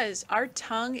 because our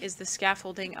tongue is the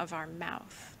scaffolding of our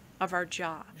mouth, of our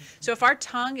jaw. So if our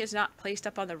tongue is not placed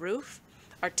up on the roof,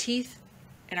 our teeth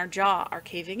and our jaw are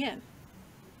caving in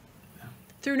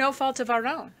through no fault of our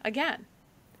own, again.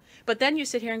 But then you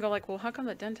sit here and go like, well, how come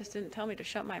the dentist didn't tell me to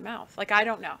shut my mouth? Like, I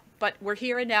don't know, but we're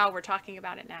here and now, we're talking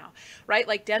about it now, right?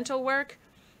 Like dental work,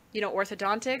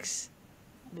 orthodontics,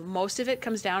 most of it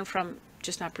comes down from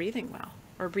just not breathing well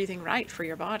or breathing right for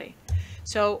your body.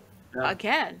 So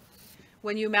again,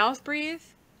 when you mouth breathe,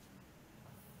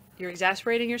 you're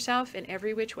exasperating yourself in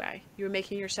every which way. You're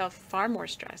making yourself far more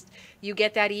stressed. You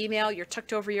get that email, you're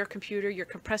tucked over your computer, you're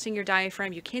compressing your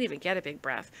diaphragm, you can't even get a big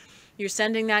breath. You're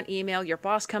sending that email, your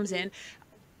boss comes in.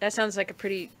 That sounds like a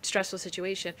pretty stressful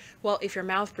situation. Well, if you're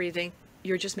mouth breathing,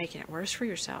 you're just making it worse for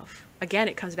yourself. Again,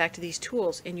 it comes back to these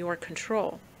tools in your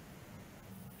control.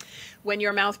 When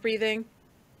you're mouth breathing,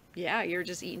 you're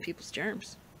just eating people's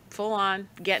germs. Full on,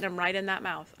 getting them right in that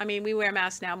mouth. I mean, we wear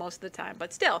masks now most of the time,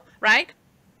 but still, right?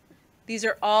 These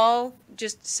are all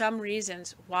just some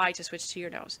reasons why to switch to your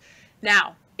nose.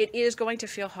 Now, it is going to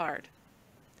feel hard.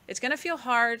 It's going to feel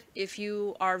hard if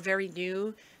you are very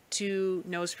new to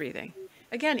nose breathing.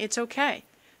 Again, it's okay.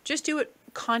 Just do it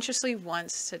consciously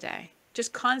once today.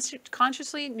 Just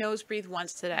consciously nose breathe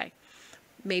once today.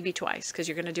 Maybe twice, because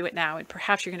you're going to do it now, and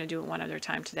perhaps you're going to do it one other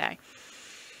time today.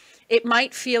 It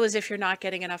might feel as if you're not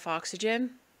getting enough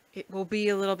oxygen. It will be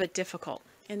a little bit difficult.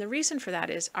 And the reason for that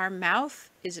is our mouth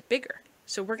is bigger.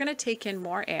 So we're going to take in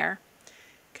more air.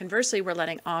 Conversely, we're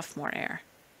letting off more air.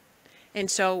 And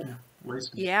so,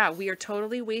 we are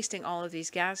totally wasting all of these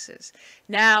gases.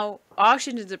 Now,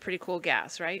 oxygen is a pretty cool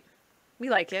gas, right? We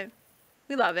like it.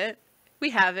 We love it. We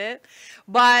have it.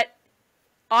 But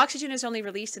oxygen is only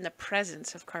released in the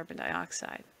presence of carbon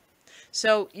dioxide.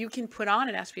 So you can put on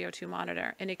an SpO2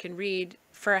 monitor and it can read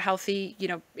for a healthy,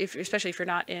 especially if you're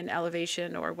not in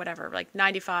elevation or whatever, like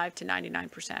 95 to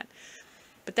 99%.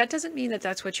 But that doesn't mean that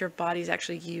that's what your body's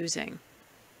actually using.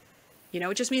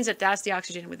 It just means that that's the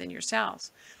oxygen within your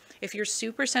cells. If you're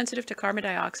super sensitive to carbon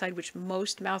dioxide, which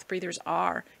most mouth breathers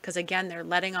are, because again, they're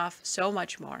letting off so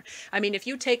much more. I mean, if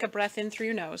you take a breath in through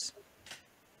your nose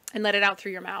and let it out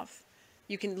through your mouth,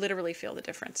 you can literally feel the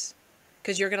difference,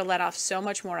 because you're going to let off so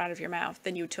much more out of your mouth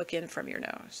than you took in from your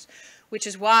nose, which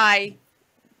is why,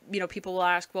 people will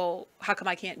ask, well, how come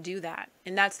I can't do that?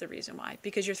 And that's the reason why,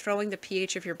 because you're throwing the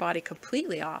pH of your body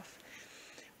completely off.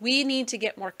 We need to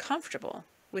get more comfortable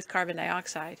with carbon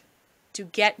dioxide to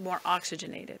get more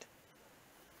oxygenated,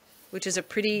 which is a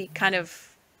pretty kind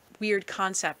of weird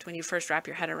concept when you first wrap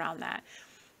your head around that.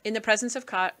 In the presence of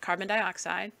carbon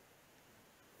dioxide,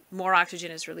 more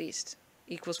oxygen is released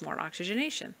equals more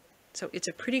oxygenation. So it's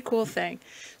a pretty cool thing.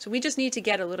 So we just need to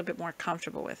get a little bit more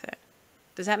comfortable with it.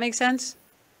 Does that make sense?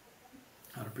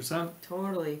 100%.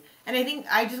 Totally. And I think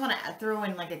I just want to throw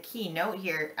in like a key note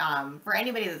here for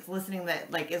anybody that's listening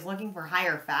that like is looking for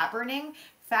higher fat burning.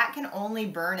 Fat can only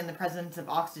burn in the presence of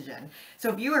oxygen.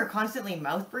 So if you are constantly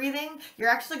mouth breathing, you're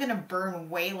actually going to burn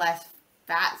way less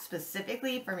fat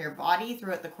specifically from your body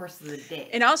throughout the course of the day.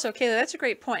 And also, Kayla, that's a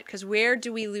great point, because where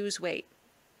do we lose weight?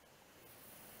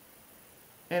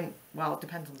 And well, it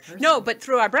depends on the person. No, but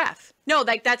through our breath. No,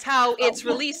 like that's how it's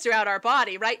released throughout our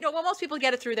body, right? No, well, most people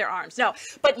get it through their arms. No,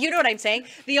 but you know what I'm saying?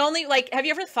 The only, like, have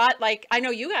you ever thought, like, I know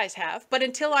you guys have, but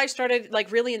until I started,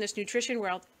 like, really in this nutrition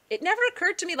world, it never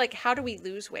occurred to me, like, how do we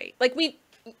lose weight? Like,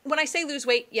 when I say lose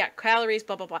weight, yeah, calories,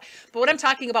 blah, blah, blah. But what I'm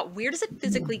talking about, where does it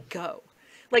physically go?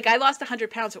 Like, I lost 100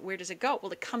 pounds, but where does it go?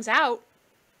 Well, it comes out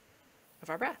of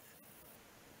our breath.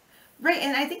 Right,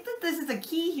 and I think that this is a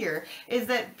key here, is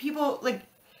that people, like,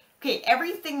 okay,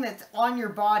 everything that's on your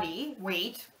body,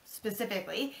 weight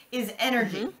specifically, is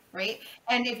energy, right?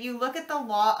 And if you look at the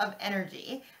law of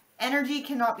energy, energy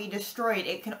cannot be destroyed.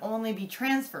 It can only be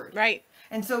transferred. Right.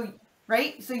 And so,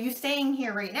 right? So you staying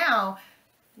here right now,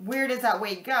 where does that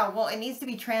weight go? Well, it needs to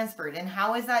be transferred. And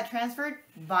how is that transferred?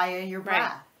 Via your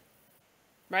breath.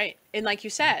 Right. And like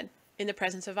you said, in the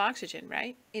presence of oxygen,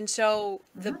 right? And so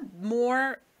the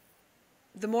more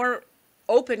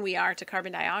open we are to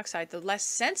carbon dioxide, the less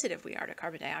sensitive we are to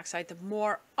carbon dioxide, the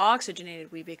more oxygenated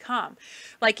we become.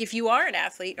 Like if you are an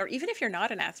athlete, or even if you're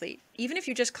not an athlete, even if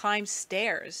you just climb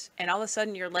stairs and all of a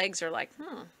sudden your legs are like,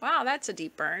 wow, that's a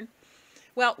deep burn.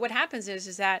 Well, what happens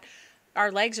is that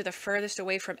our legs are the furthest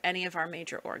away from any of our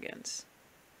major organs.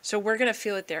 So we're going to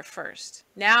feel it there first.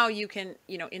 Now you can,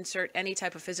 insert any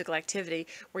type of physical activity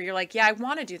where you're like, yeah, I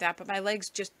want to do that, but my legs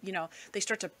just, they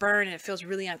start to burn and it feels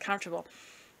really uncomfortable.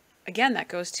 Again, that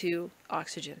goes to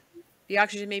oxygen. The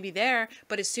oxygen may be there,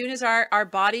 but as soon as our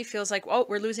body feels like, oh,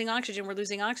 we're losing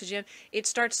oxygen, it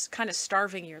starts kind of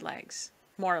starving your legs,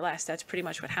 more or less. That's pretty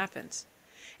much what happens.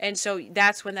 And so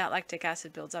that's when that lactic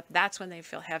acid builds up. That's when they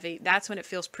feel heavy. That's when it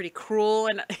feels pretty cruel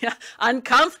and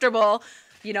uncomfortable,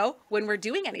 when we're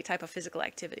doing any type of physical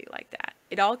activity like that.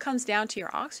 It all comes down to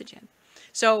your oxygen.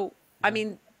 So, I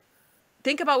mean,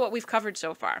 think about what we've covered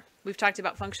so far. We've talked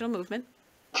about functional movement.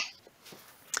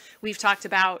 We've talked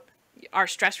about our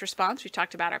stress response. We've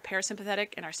talked about our parasympathetic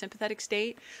and our sympathetic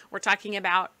state. We're talking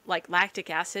about like lactic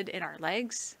acid in our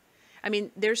legs. I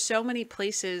mean, there's so many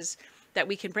places that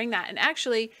we can bring that. And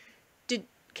actually,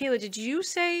 Kayla, did you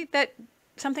say that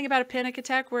something about a panic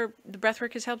attack where the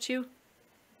breathwork has helped you?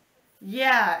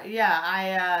 Yeah.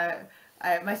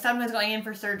 My son was going in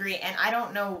for surgery, and I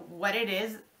don't know what it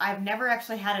is. I've never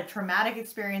actually had a traumatic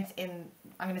experience in,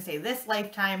 I'm going to say, this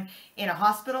lifetime in a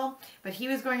hospital, but he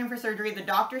was going in for surgery. The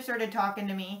doctor started talking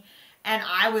to me, and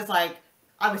I was like,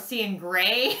 I was seeing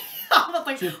gray. I was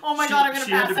like, oh my God, I'm going to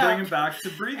pass out. She had to bring him back to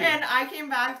breathing. And I came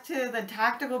back to the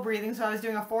tactical breathing, so I was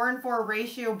doing a 4-4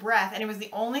 ratio breath, and it was the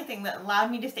only thing that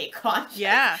allowed me to stay conscious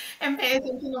and pay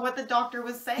attention to what the doctor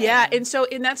was saying. Yeah,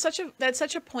 and that's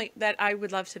such a point that I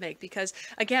would love to make, because,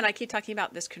 again, I keep talking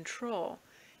about this control.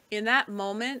 In that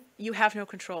moment, you have no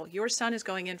control. Your son is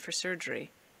going in for surgery.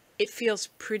 It feels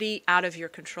pretty out of your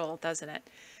control, doesn't it?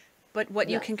 But what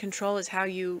you can control is how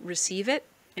you receive it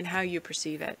and how you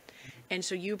perceive it. And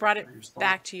so you brought it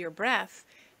back to your breath,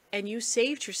 and you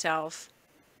saved yourself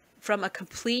from a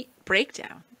complete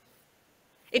breakdown.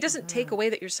 It doesn't take away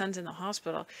that your son's in the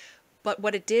hospital, but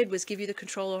what it did was give you the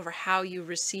control over how you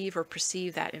receive or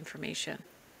perceive that information.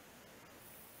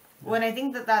 Well, and I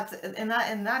think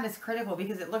that is critical,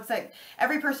 because it looks like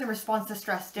every person responds to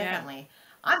stress differently.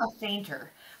 Yeah. I'm a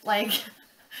fainter. Like,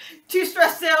 too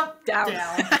stressed out, down.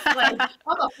 Like, I'm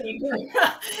a fainter.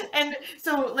 And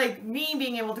so, like, me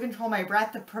being able to control my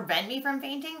breath to prevent me from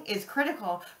fainting is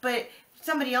critical. But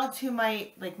somebody else who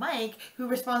might, like Mike, who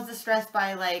responds to stress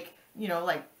by, like,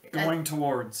 going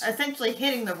towards, essentially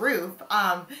hitting the roof,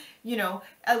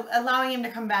 allowing him to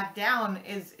come back down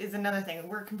is another thing.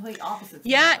 We're complete opposites.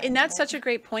 Yeah, and that's such a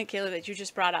great point, Kayla, that you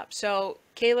just brought up. So,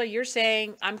 Kayla, you're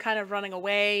saying I'm kind of running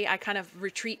away. I kind of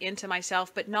retreat into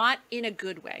myself, but not in a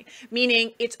good way.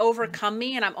 Meaning it's overcome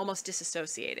me and I'm almost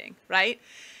disassociating, right?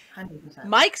 100%.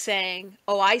 Mike's saying,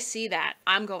 oh, I see that.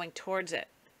 I'm going towards it.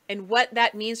 And what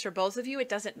that means for both of you, it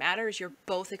doesn't matter, is you're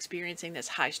both experiencing this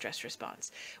high stress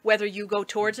response. Whether you go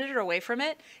towards it or away from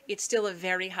it, it's still a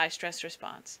very high stress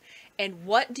response. And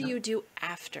what do you do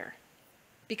after?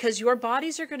 Because your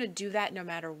bodies are going to do that no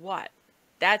matter what.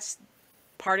 That's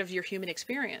part of your human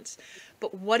experience.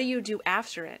 But what do you do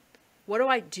after it? What do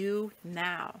I do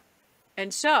now?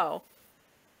 And so,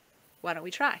 why don't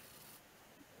we try?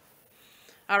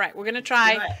 All right, we're going to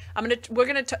try.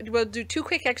 We'll do 2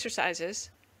 quick exercises,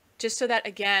 just so that,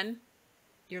 again,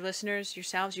 your listeners,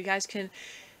 yourselves, you guys can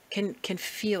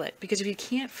feel it. Because if you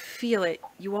can't feel it,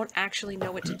 you won't actually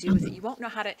know what to do with it. You won't know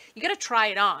how to, you got to try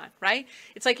it on, right?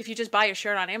 It's like if you just buy a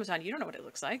shirt on Amazon, you don't know what it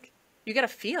looks like. You got to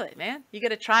feel it, man. You got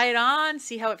to try it on,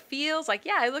 see how it feels. Like,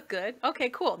 yeah, I look good. Okay,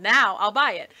 cool. Now I'll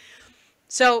buy it.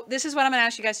 So this is what I'm going to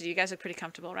ask you guys to do. You guys look pretty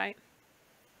comfortable, right?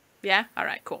 Yeah? All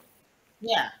right, cool.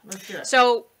 Yeah, let's do it.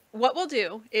 So what we'll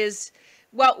do is,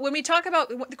 well, when we talk about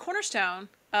the cornerstone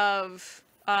of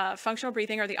functional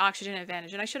breathing or the oxygen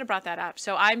advantage, and I should have brought that up.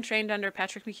 So I'm trained under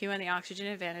Patrick McEwen, the oxygen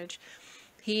advantage.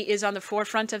 He is on the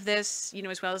forefront of this, you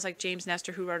know, as well as like James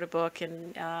Nestor, who wrote a book,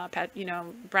 and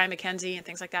Brian McKenzie and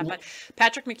things like that. But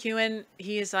Patrick McEwen,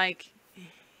 he is like,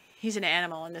 he's an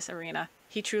animal in this arena.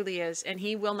 He truly is, and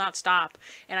he will not stop.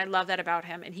 And I love that about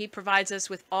him. And he provides us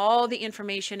with all the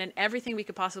information and everything we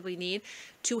could possibly need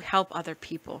to help other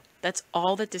people. That's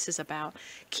all that this is about.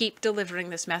 Keep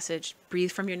delivering this message.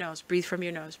 Breathe from your nose, breathe from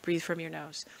your nose, breathe from your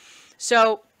nose.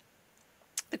 So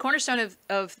the cornerstone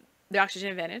of the oxygen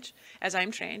advantage, as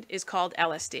I'm trained, is called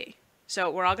LSD. So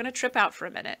we're all going to trip out for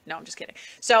a minute. No, I'm just kidding.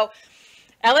 So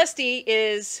LSD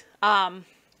is, L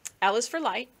is for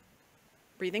light,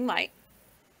 breathing light.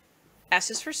 S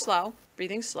is for slow,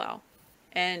 breathing slow,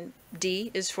 and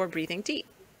D is for breathing deep.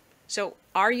 So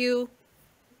are you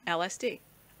LSD?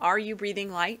 Are you breathing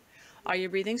light? Are you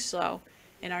breathing slow?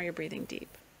 And are you breathing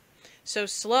deep? So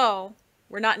slow,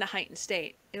 we're not in a heightened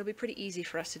state. It'll be pretty easy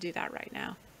for us to do that right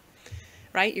now,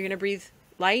 right? You're going to breathe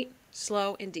light,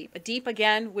 slow, and deep. A deep,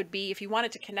 again, would be if you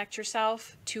wanted to connect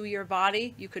yourself to your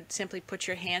body, you could simply put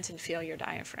your hands and feel your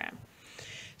diaphragm.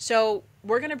 So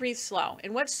we're going to breathe slow.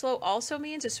 And what slow also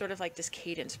means is sort of like this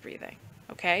cadence breathing.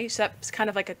 Okay. So that's kind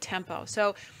of like a tempo.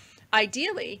 So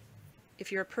ideally,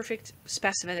 if you're a perfect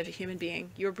specimen of a human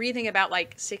being, you're breathing about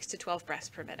like 6 to 12 breaths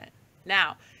per minute.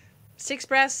 Now, 6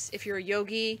 breaths, if you're a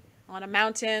yogi on a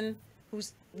mountain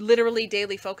whose literally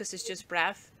daily focus is just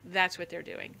breath, that's what they're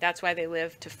doing. That's why they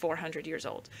live to 400 years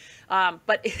old.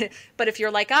 But if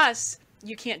you're like us,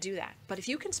 you can't do that. But if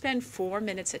you can spend 4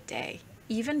 minutes a day,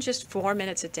 even just 4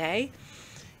 minutes a day,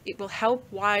 it will help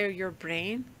wire your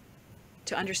brain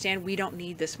to understand we don't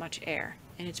need this much air.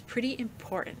 And it's pretty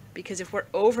important, because if we're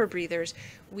over breathers,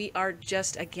 we are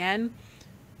just, again,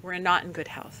 we're not in good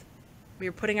health. We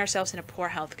are putting ourselves in a poor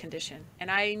health condition.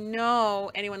 And I know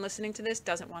anyone listening to this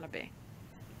doesn't want to be.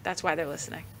 That's why they're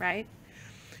listening, right?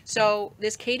 So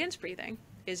this cadence breathing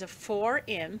is a 4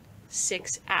 in,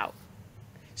 6 out.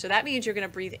 So that means you're going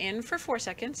to breathe in for 4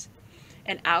 seconds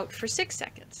and out for 6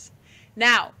 seconds.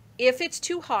 Now, if it's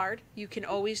too hard, you can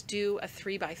always do a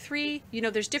 3x3. You know,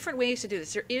 there's different ways to do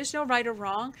this. There is no right or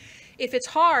wrong. If it's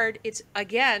hard, it's,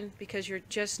 again, because you're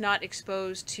just not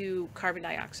exposed to carbon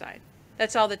dioxide.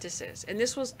 That's all that this is. And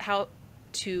this will help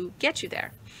to get you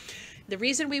there. The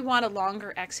reason we want a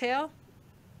longer exhale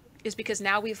is because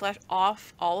now we've let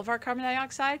off all of our carbon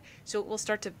dioxide, so it will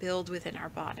start to build within our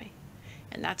body.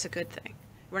 And that's a good thing.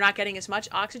 We're not getting as much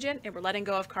oxygen, and we're letting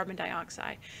go of carbon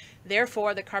dioxide.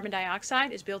 Therefore, the carbon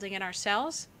dioxide is building in our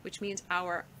cells, which means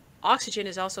our oxygen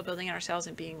is also building in our cells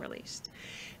and being released.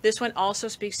 This one also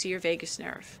speaks to your vagus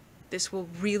nerve. This will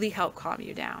really help calm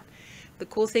you down. The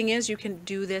cool thing is you can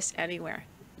do this anywhere.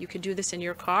 You can do this in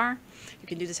your car. You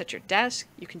can do this at your desk.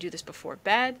 You can do this before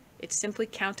bed. It's simply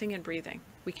counting and breathing.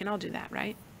 We can all do that,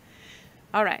 right?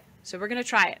 All right, so we're going to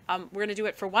try it. We're going to do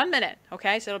it for 1 minute,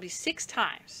 okay? So it'll be 6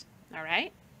 times, all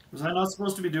right? Was I not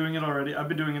supposed to be doing it already? I've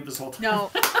been doing it this whole time. No,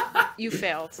 you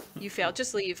failed. You failed.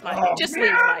 Just leave, Mike. Oh, just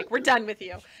leave, Mike. We're done with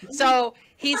you. So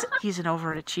he's an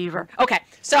overachiever. Okay,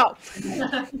 so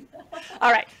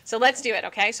all right. So let's do it.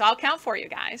 Okay. So I'll count for you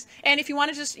guys. And if you want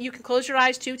to just, you can close your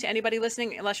eyes too. To anybody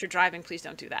listening, unless you're driving, please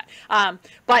don't do that.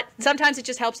 But sometimes it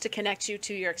just helps to connect you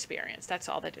to your experience. That's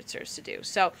all that it serves to do.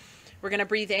 So we're gonna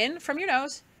breathe in from your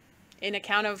nose, in a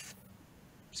count of,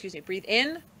 breathe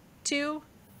in, 2,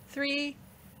 3,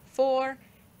 4,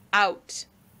 out,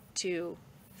 2,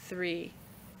 3,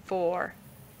 4,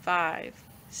 5,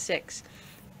 6,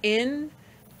 in,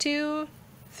 2,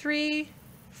 3,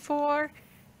 4,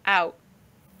 out,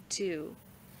 2,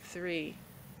 3,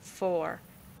 4,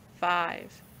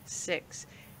 5, 6,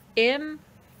 in,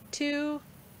 2,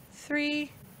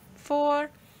 3, 4,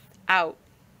 out,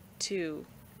 2,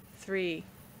 3,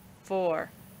 4,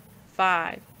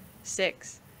 5,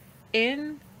 6,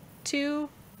 in, 2,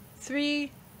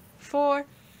 3, 4,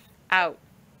 out,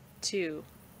 2,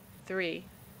 3,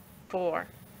 4,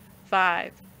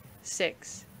 5,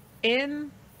 6,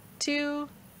 in, 2,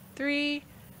 3,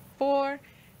 4,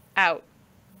 out,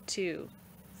 2,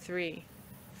 3,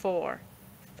 4,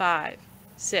 5,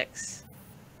 6.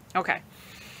 Okay.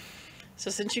 So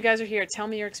since you guys are here, tell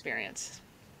me your experience.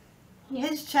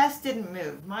 His chest didn't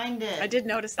move. Mine did. I did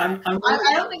notice that.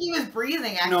 I don't think he was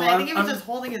breathing, actually. I think he was just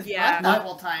holding his breath the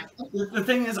whole time. The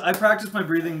thing is, I practice my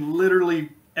breathing literally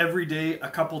every day, a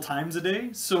couple times a day.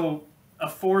 So a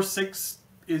 4-6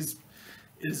 is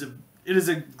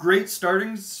a great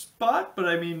starting spot, but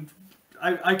I mean,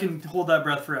 I can hold that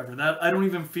breath forever. That I don't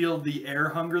even feel the air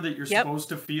hunger that you're supposed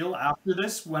to feel after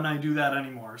this when I do that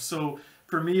anymore. So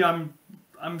for me,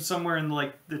 I'm somewhere in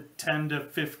like the 10 to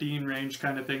 15 range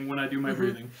kind of thing when I do my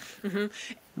breathing,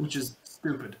 which is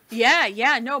stupid.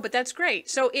 Yeah, no, but that's great.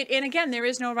 So and again, there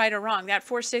is no right or wrong. That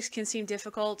 4-6 can seem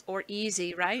difficult or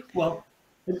easy, right? Well,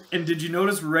 and did you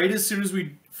notice right as soon as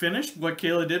we finished, what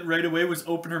Kayla did right away was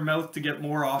open her mouth to get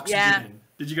more oxygen in.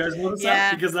 Did you guys notice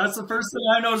that? Because that's the first thing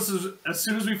I noticed is as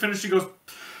soon as we finished, she goes...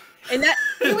 And that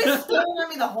he was staring at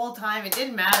me the whole time. It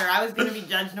didn't matter. I was going to be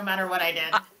judged no matter what I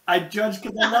did. I judge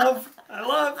because I love.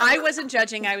 I wasn't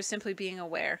judging. I was simply being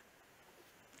aware.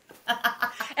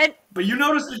 But you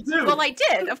noticed it too. Well, I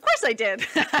did. Of course I did.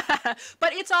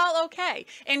 But it's all okay.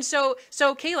 And so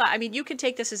Kayla, I mean, you can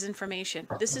take this as information.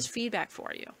 This is feedback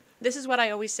for you. This is what I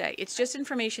always say. It's just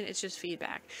information. It's just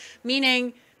feedback.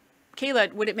 Meaning,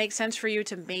 Kayla, would it make sense for you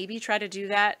to maybe try to do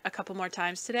that a couple more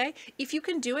times today? If you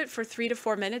can do it for 3 to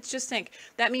 4 minutes, just think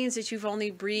that means that you've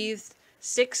only breathed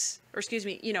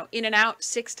in and out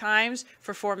 6 times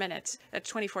for 4 minutes. That's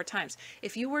 24 times.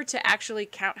 If you were to actually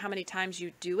count how many times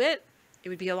you do it, it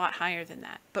would be a lot higher than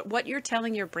that. But what you're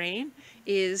telling your brain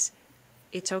is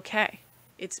it's okay.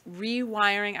 It's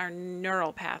rewiring our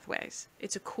neural pathways.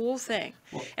 It's a cool thing.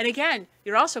 And again,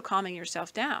 you're also calming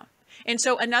yourself down. And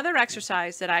so another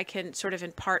exercise that I can sort of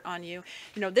impart on you,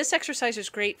 this exercise is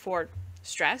great for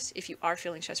stress. If you are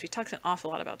feeling stressed, we talked an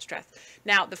awful lot about stress.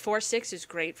 Now, the 4-6 is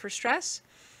great for stress.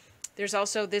 There's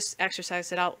also this exercise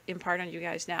that I'll impart on you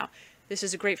guys now. This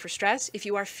is great for stress. If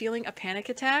you are feeling a panic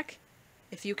attack,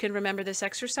 if you can remember this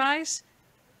exercise,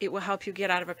 it will help you get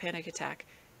out of a panic attack.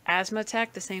 Asthma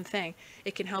attack, the same thing.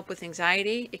 It can help with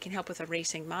anxiety. It can help with a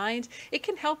racing mind. It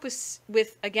can help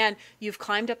with again, you've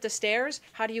climbed up the stairs.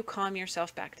 How do you calm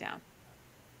yourself back down?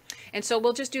 And so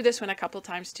we'll just do this one a couple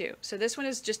times too. So this one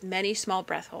is just many small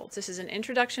breath holds. This is an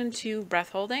introduction to breath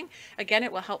holding. Again,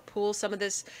 it will help pool some of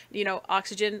this,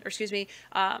 oxygen,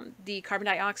 the carbon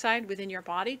dioxide within your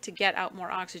body to get out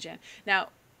more oxygen. Now,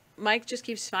 Mike just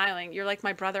keeps smiling. You're like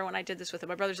my brother when I did this with him.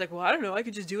 My brother's like, well, I don't know. I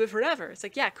could just do it forever. It's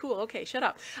like, yeah, cool. Okay, shut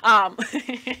up.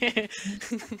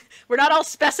 We're not all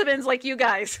specimens like you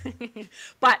guys.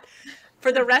 But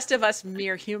for the rest of us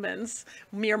mere humans,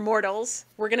 mere mortals,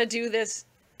 we're going to do this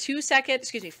 5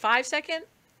 second.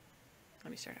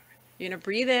 Let me start over. You're going to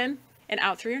breathe in and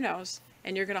out through your nose,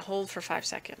 and you're going to hold for 5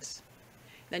 seconds.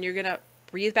 Then you're going to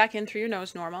breathe back in through your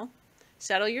nose normal.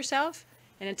 Settle yourself,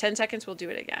 and in 10 seconds, we'll do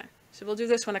it again. So we'll do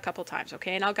this one a couple times,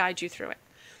 okay? And I'll guide you through it.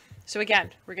 So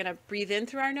again, we're going to breathe in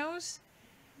through our nose,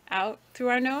 out through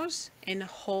our nose, and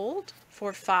hold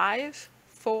for 5,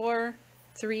 4,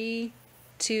 3,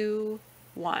 2,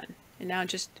 1. And now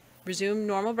just resume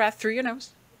normal breath through your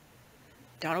nose.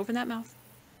 Don't open that mouth.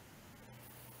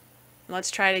 Let's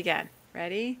try it again.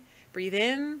 Ready? Breathe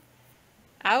in,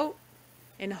 out,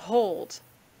 and hold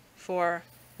for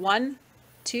 1,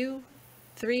 2,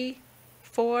 3,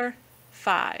 4,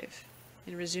 5,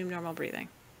 and resume normal breathing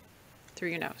through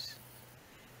your nose.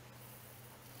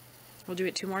 We'll do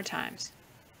it 2 more times.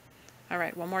 All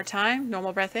right, 1 more time.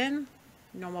 Normal breath in,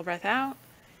 normal breath out,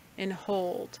 and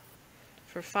hold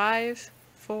for 5,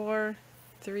 4,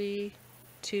 3,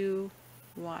 2,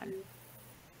 1.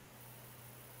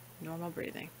 Normal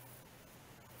breathing.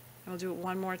 And we'll do it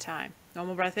 1 more time.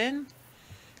 Normal breath in,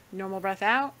 normal breath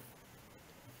out.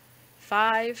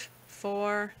 5,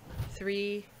 4,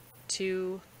 3,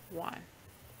 2, 1.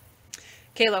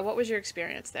 Kayla, what was your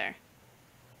experience there?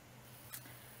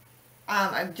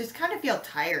 I just kind of feel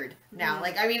tired now.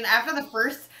 Like, I mean, after the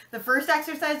first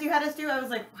exercise you had us do, I was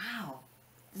like, wow,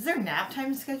 is there nap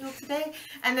time scheduled today?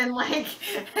 And then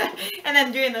and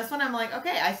then doing this one, I'm like,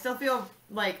 okay, I still feel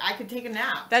like I could take a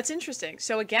nap. That's interesting.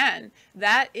 So again,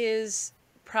 that is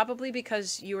probably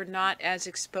because you're not as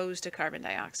exposed to carbon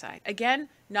dioxide. Again,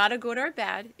 not a good or a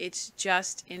bad, it's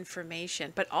just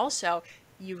information. But also,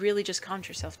 you really just calmed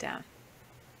yourself down.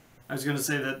 I was going to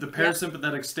say that the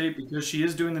parasympathetic state, because she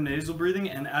is doing the nasal breathing,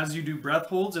 and as you do breath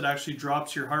holds, it actually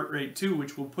drops your heart rate too,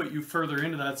 which will put you further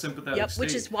into that sympathetic state.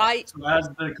 Which is why... So as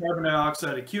the carbon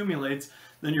dioxide accumulates,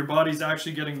 then your body's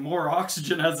actually getting more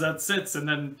oxygen as that sits, and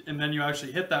then you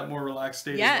actually hit that more relaxed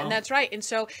state as well. And that's right. And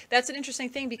so that's an interesting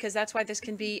thing, because that's why this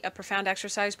can be a profound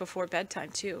exercise before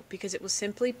bedtime too, because it will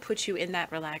simply put you in that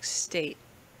relaxed state.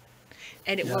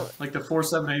 And it will... Like the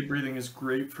 4-7-8 breathing is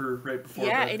great for right before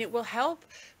bed. And it will help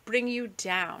bring you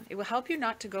down. It will help you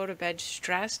not to go to bed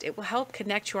stressed. It will help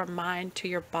connect your mind to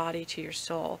your body, to your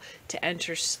soul, to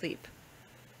enter sleep.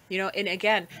 And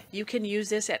again, you can use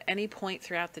this at any point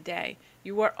throughout the day.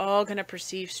 You are all going to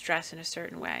perceive stress in a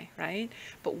certain way, right?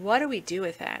 But what do we do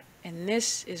with that? And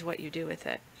this is what you do with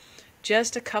it.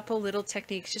 Just a couple little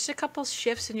techniques, just a couple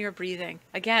shifts in your breathing.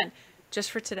 Again,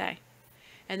 just for today.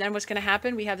 And then what's going to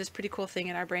happen? We have this pretty cool thing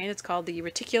in our brain. It's called the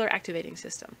reticular activating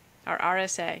system, our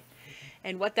RSA.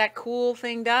 And what that cool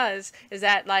thing does is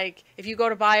that, like, if you go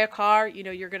to buy a car, you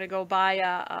know, you're going to go buy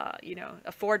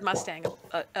a Ford Mustang,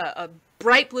 a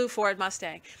bright blue Ford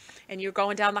Mustang, and you're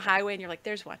going down the highway and you're like,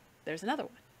 there's one, there's another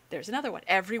one, there's another one.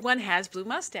 Everyone has blue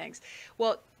Mustangs.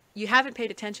 Well, you haven't paid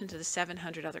attention to the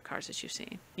 700 other cars that you've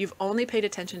seen. You've only paid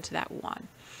attention to that one.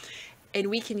 And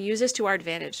we can use this to our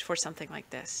advantage for something like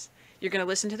this. You're going to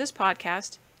listen to this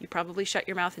podcast. You probably shut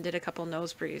your mouth and did a couple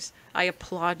nose breathes. I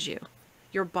applaud you.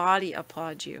 Your body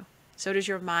applauds you. So does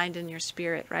your mind and your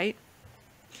spirit, right?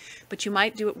 But you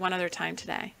might do it one other time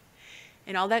today.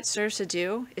 And all that serves to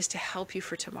do is to help you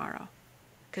for tomorrow.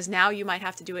 Because now you might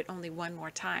have to do it only one more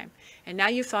time. And now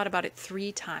you've thought about it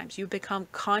 3 times. You've become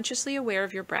consciously aware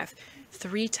of your breath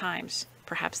 3 times,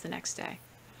 perhaps the next day.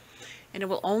 And it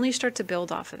will only start to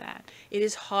build off of that. It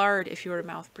is hard if you're a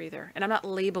mouth breather. And I'm not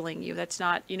labeling you. That's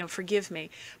not, forgive me.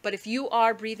 But if you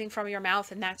are breathing from your mouth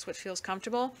and that's what feels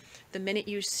comfortable, the minute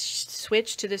you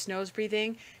switch to this nose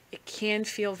breathing, it can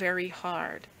feel very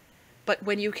hard. But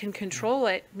when you can control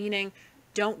it, meaning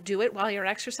don't do it while you're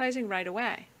exercising right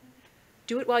away.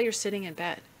 Do it while you're sitting in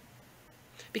bed.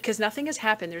 Because nothing has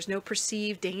happened. There's no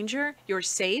perceived danger. You're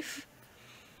safe.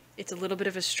 It's a little bit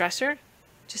of a stressor.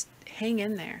 Just hang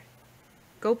in there.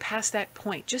 Go past that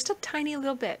point, just a tiny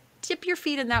little bit. Dip your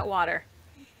feet in that water.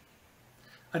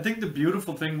 I think the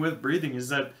beautiful thing with breathing is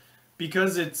that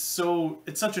because it's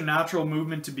such a natural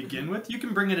movement to begin with, you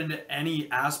can bring it into any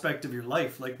aspect of your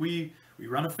life. Like we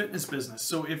run a fitness business.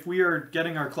 So if we are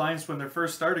getting our clients when they're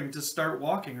first starting to start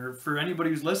walking, or for anybody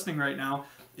who's listening right now,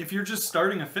 if you're just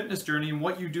starting a fitness journey and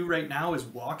what you do right now is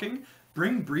walking,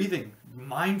 bring breathing,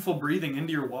 mindful breathing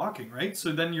into your walking, right?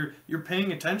 So then you're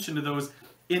paying attention to those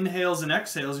inhales and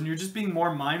exhales, and you're just being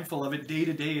more mindful of it day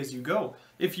to day as you go.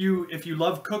 If you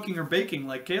love cooking or baking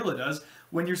like Kayla does,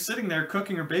 when you're sitting there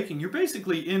cooking or baking, you're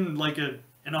basically in like an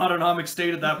autonomic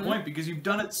state at that point, because you've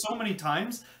done it so many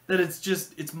times that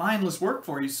it's mindless work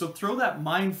for you. So throw that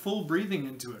mindful breathing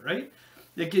into it, right?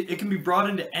 It can be brought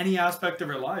into any aspect of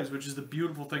our lives, which is the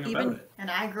beautiful thing about it. And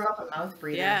I grew up a mouth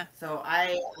breather, so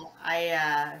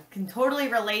I can totally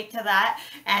relate to that,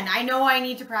 and I know I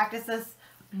need to practice this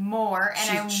more.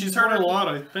 And she's heard a lot,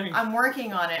 I think. I'm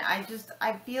working on it.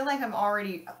 I feel like I'm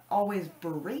always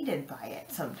berated by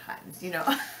it sometimes,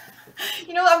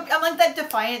 I'm like that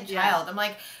defiant child. I'm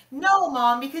like, no,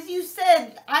 Mom, because you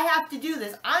said I have to do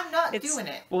this. I'm not doing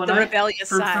it. Well, the rebellious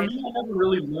side. For me, I never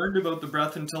really learned about the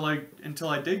breath until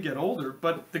I did get older.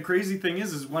 But the crazy thing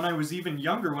is when I was even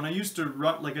younger, when I used to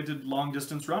run, like I did long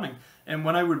distance running, and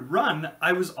when I would run,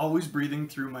 I was always breathing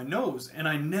through my nose, and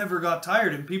I never got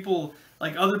tired. And people,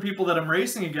 like other people that I'm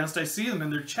racing against, I see them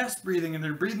and they're chest breathing and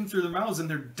they're breathing through their mouths and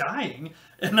they're dying,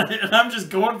 and I'm just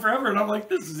going forever, and I'm like,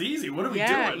 this is easy. What are we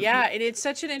doing? Yeah, and it's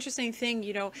such an interesting thing,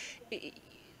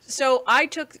 So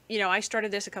I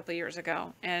started this a couple of years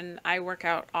ago, and I work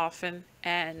out often,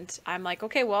 and I'm like,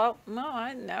 okay, well, now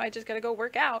I just got to go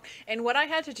work out. And what I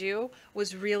had to do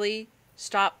was really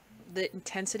stop the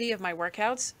intensity of my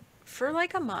workouts for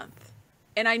like a month.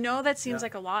 And I know that seems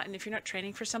like a lot, and if you're not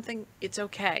training for something, it's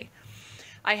okay.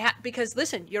 Because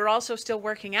listen, you're also still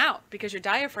working out, because your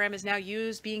diaphragm is now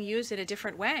being used in a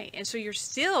different way. And so you're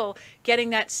still getting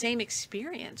that same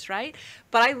experience, right?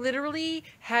 But I literally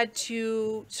had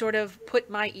to sort of put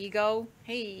my ego,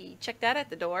 hey, check that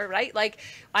at the door, right? Like,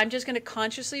 I'm just going to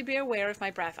consciously be aware of my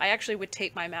breath. I actually would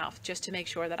tape my mouth just to make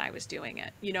sure that I was doing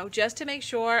it, just to make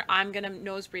sure I'm going to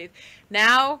nose breathe.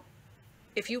 Now,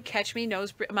 if you catch me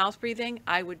mouth breathing,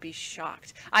 I would be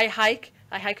shocked. I hike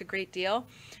a great deal,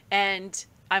 and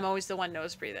I'm always the one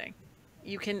nose breathing.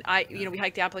 We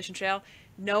hike the Appalachian Trail.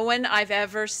 No one I've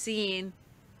ever seen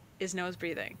is nose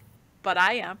breathing, but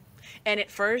I am. And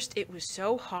at first it was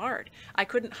so hard. I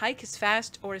couldn't hike as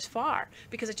fast or as far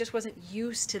because I just wasn't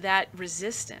used to that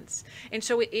resistance. And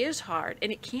so it is hard,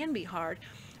 and it can be hard,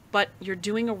 but you're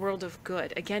doing a world of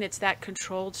good. Again, it's that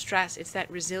controlled stress. It's that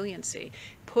resiliency.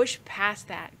 Push past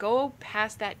that. Go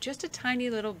past that just a tiny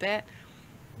little bit.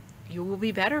 You will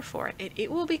be better for it. It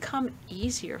will become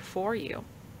easier for you.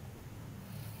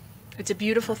 It's a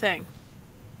beautiful thing.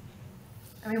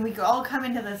 I mean, we all come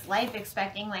into this life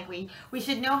expecting, like, we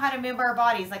should know how to move our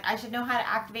bodies. Like, I should know how to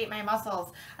activate my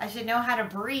muscles. I should know how to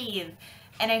breathe.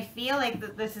 And I feel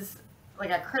like this is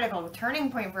like a critical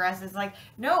turning point for us, is like,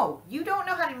 no, you don't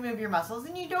know how to move your muscles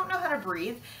and you don't know how to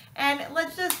breathe. And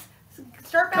let's just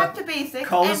start back to basics.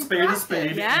 Call a spade a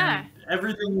spade. Yeah.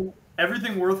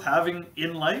 everything worth having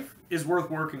in life is worth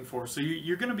working for. So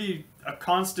you're going to be a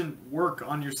constant work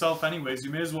on yourself anyways.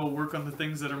 You may as well work on the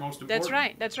things that are most important. That's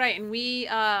right. That's right. And we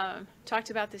talked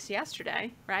about this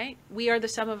yesterday, right? We are the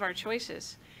sum of our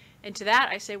choices. And to that,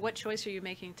 I say, what choice are you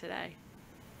making today?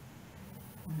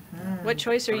 What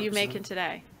choice are 100%. You making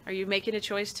today? Are you making a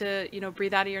choice to,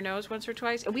 breathe out of your nose once or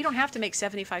twice? And we don't have to make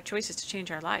 75 choices to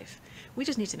change our life. We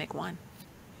just need to make one.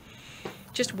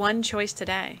 Just one choice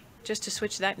today, just to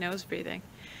switch that nose breathing.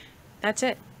 That's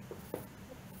it.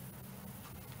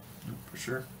 For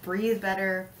sure. Breathe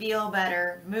better, feel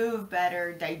better, move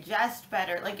better, digest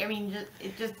better.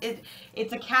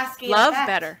 It's a cascade Love effect.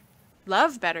 better.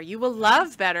 Love better. You will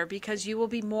love better because you will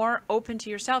be more open to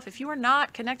yourself. If you are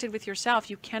not connected with yourself,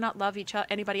 you cannot love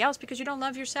anybody else because you don't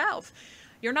love yourself.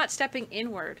 You're not stepping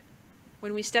inward.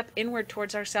 When we step inward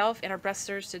towards ourselves, and our breath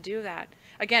serves to do that.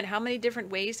 Again, how many different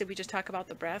ways did we just talk about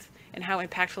the breath and how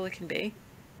impactful it can be?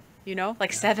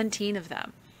 17 of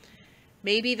them.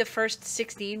 Maybe the first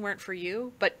 16 weren't for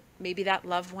you, but maybe that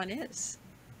loved one is.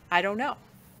 I don't know.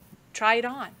 Try it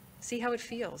on. See how it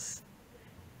feels.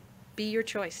 Be your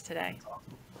choice today.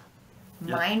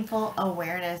 Mindful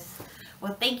awareness.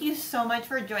 Well, thank you so much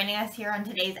for joining us here on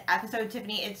today's episode,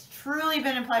 Tiffany. It's truly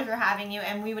been a pleasure having you,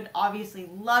 and we would obviously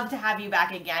love to have you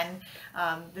back again.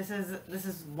 This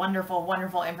is wonderful,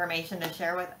 wonderful information to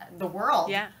share with the world.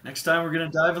 Yeah. Next time we're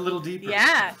going to dive a little deeper.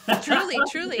 Yeah, truly,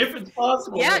 truly. If it's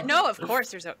possible. Yeah, no, of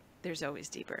course, there's always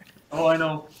deeper. Oh, I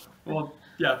know. Well,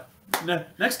 yeah.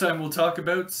 Next time we'll talk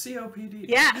about COPD.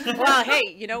 Yeah. Well,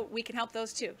 hey, we can help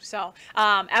those too. So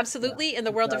absolutely. In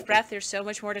the world of breath, there's so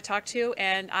much more to talk to.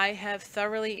 And I have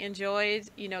thoroughly enjoyed,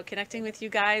 connecting with you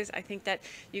guys. I think that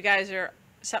you guys are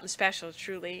something special,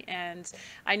 truly. And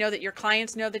I know that your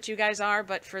clients know that you guys are,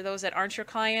 but for those that aren't your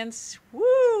clients,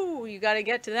 woo, you got to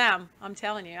get to them. I'm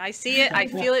telling you, I see it. I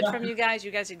feel it from you guys.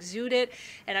 You guys exude it.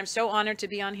 And I'm so honored to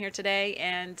be on here today.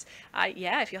 And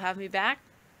if you'll have me back,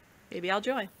 maybe I'll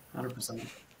join. 100%.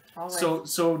 Always.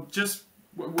 So just,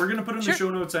 we're going to put in the show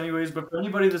notes anyways, but for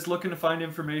anybody that's looking to find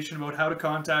information about how to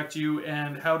contact you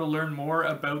and how to learn more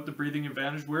about the Breathing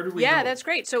Advantage, where do we go? Yeah, that's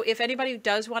great. So if anybody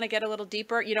does want to get a little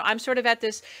deeper, I'm sort of at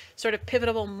this sort of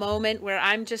pivotal moment where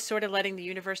I'm just sort of letting the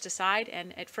universe decide.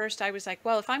 And at first I was like,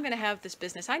 well, if I'm going to have this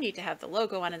business, I need to have the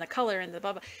logo on and the color and the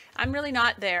blah, blah. I'm really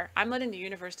not there. I'm letting the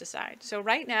universe decide. So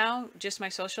right now, just my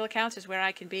social accounts is where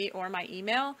I can be, or my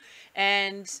email.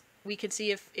 And we can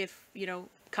see if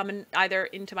coming either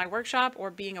into my workshop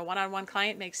or being a one-on-one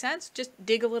client makes sense. Just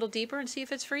dig a little deeper and see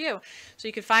if it's for you. So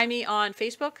you can find me on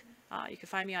Facebook. You can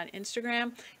find me on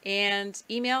Instagram, and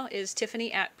email is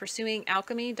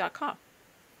tiffany@pursuingalchemy.com.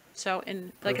 So,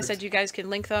 and like I said, you guys can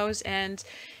link those. And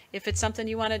if it's something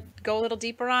you want to go a little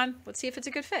deeper on, let's see if it's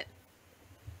a good fit.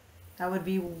 That would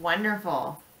be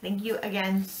wonderful. Thank you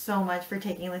again so much for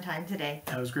taking the time today.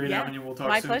 That was great having you. We'll talk soon.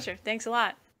 My pleasure. Thanks a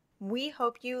lot. We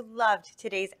hope you loved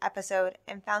today's episode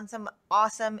and found some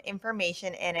awesome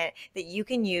information in it that you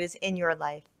can use in your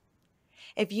life.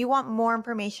 If you want more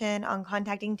information on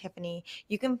contacting Tiffany,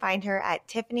 you can find her at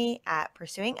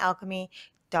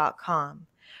tiffany@pursuingalchemy.com.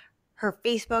 Her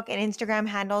Facebook and Instagram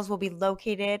handles will be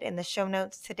located in the show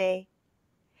notes today.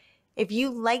 If you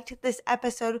liked this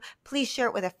episode, please share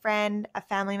it with a friend, a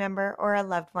family member, or a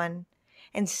loved one.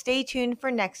 And stay tuned for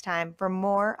next time for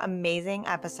more amazing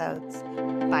episodes.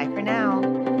 Bye for now.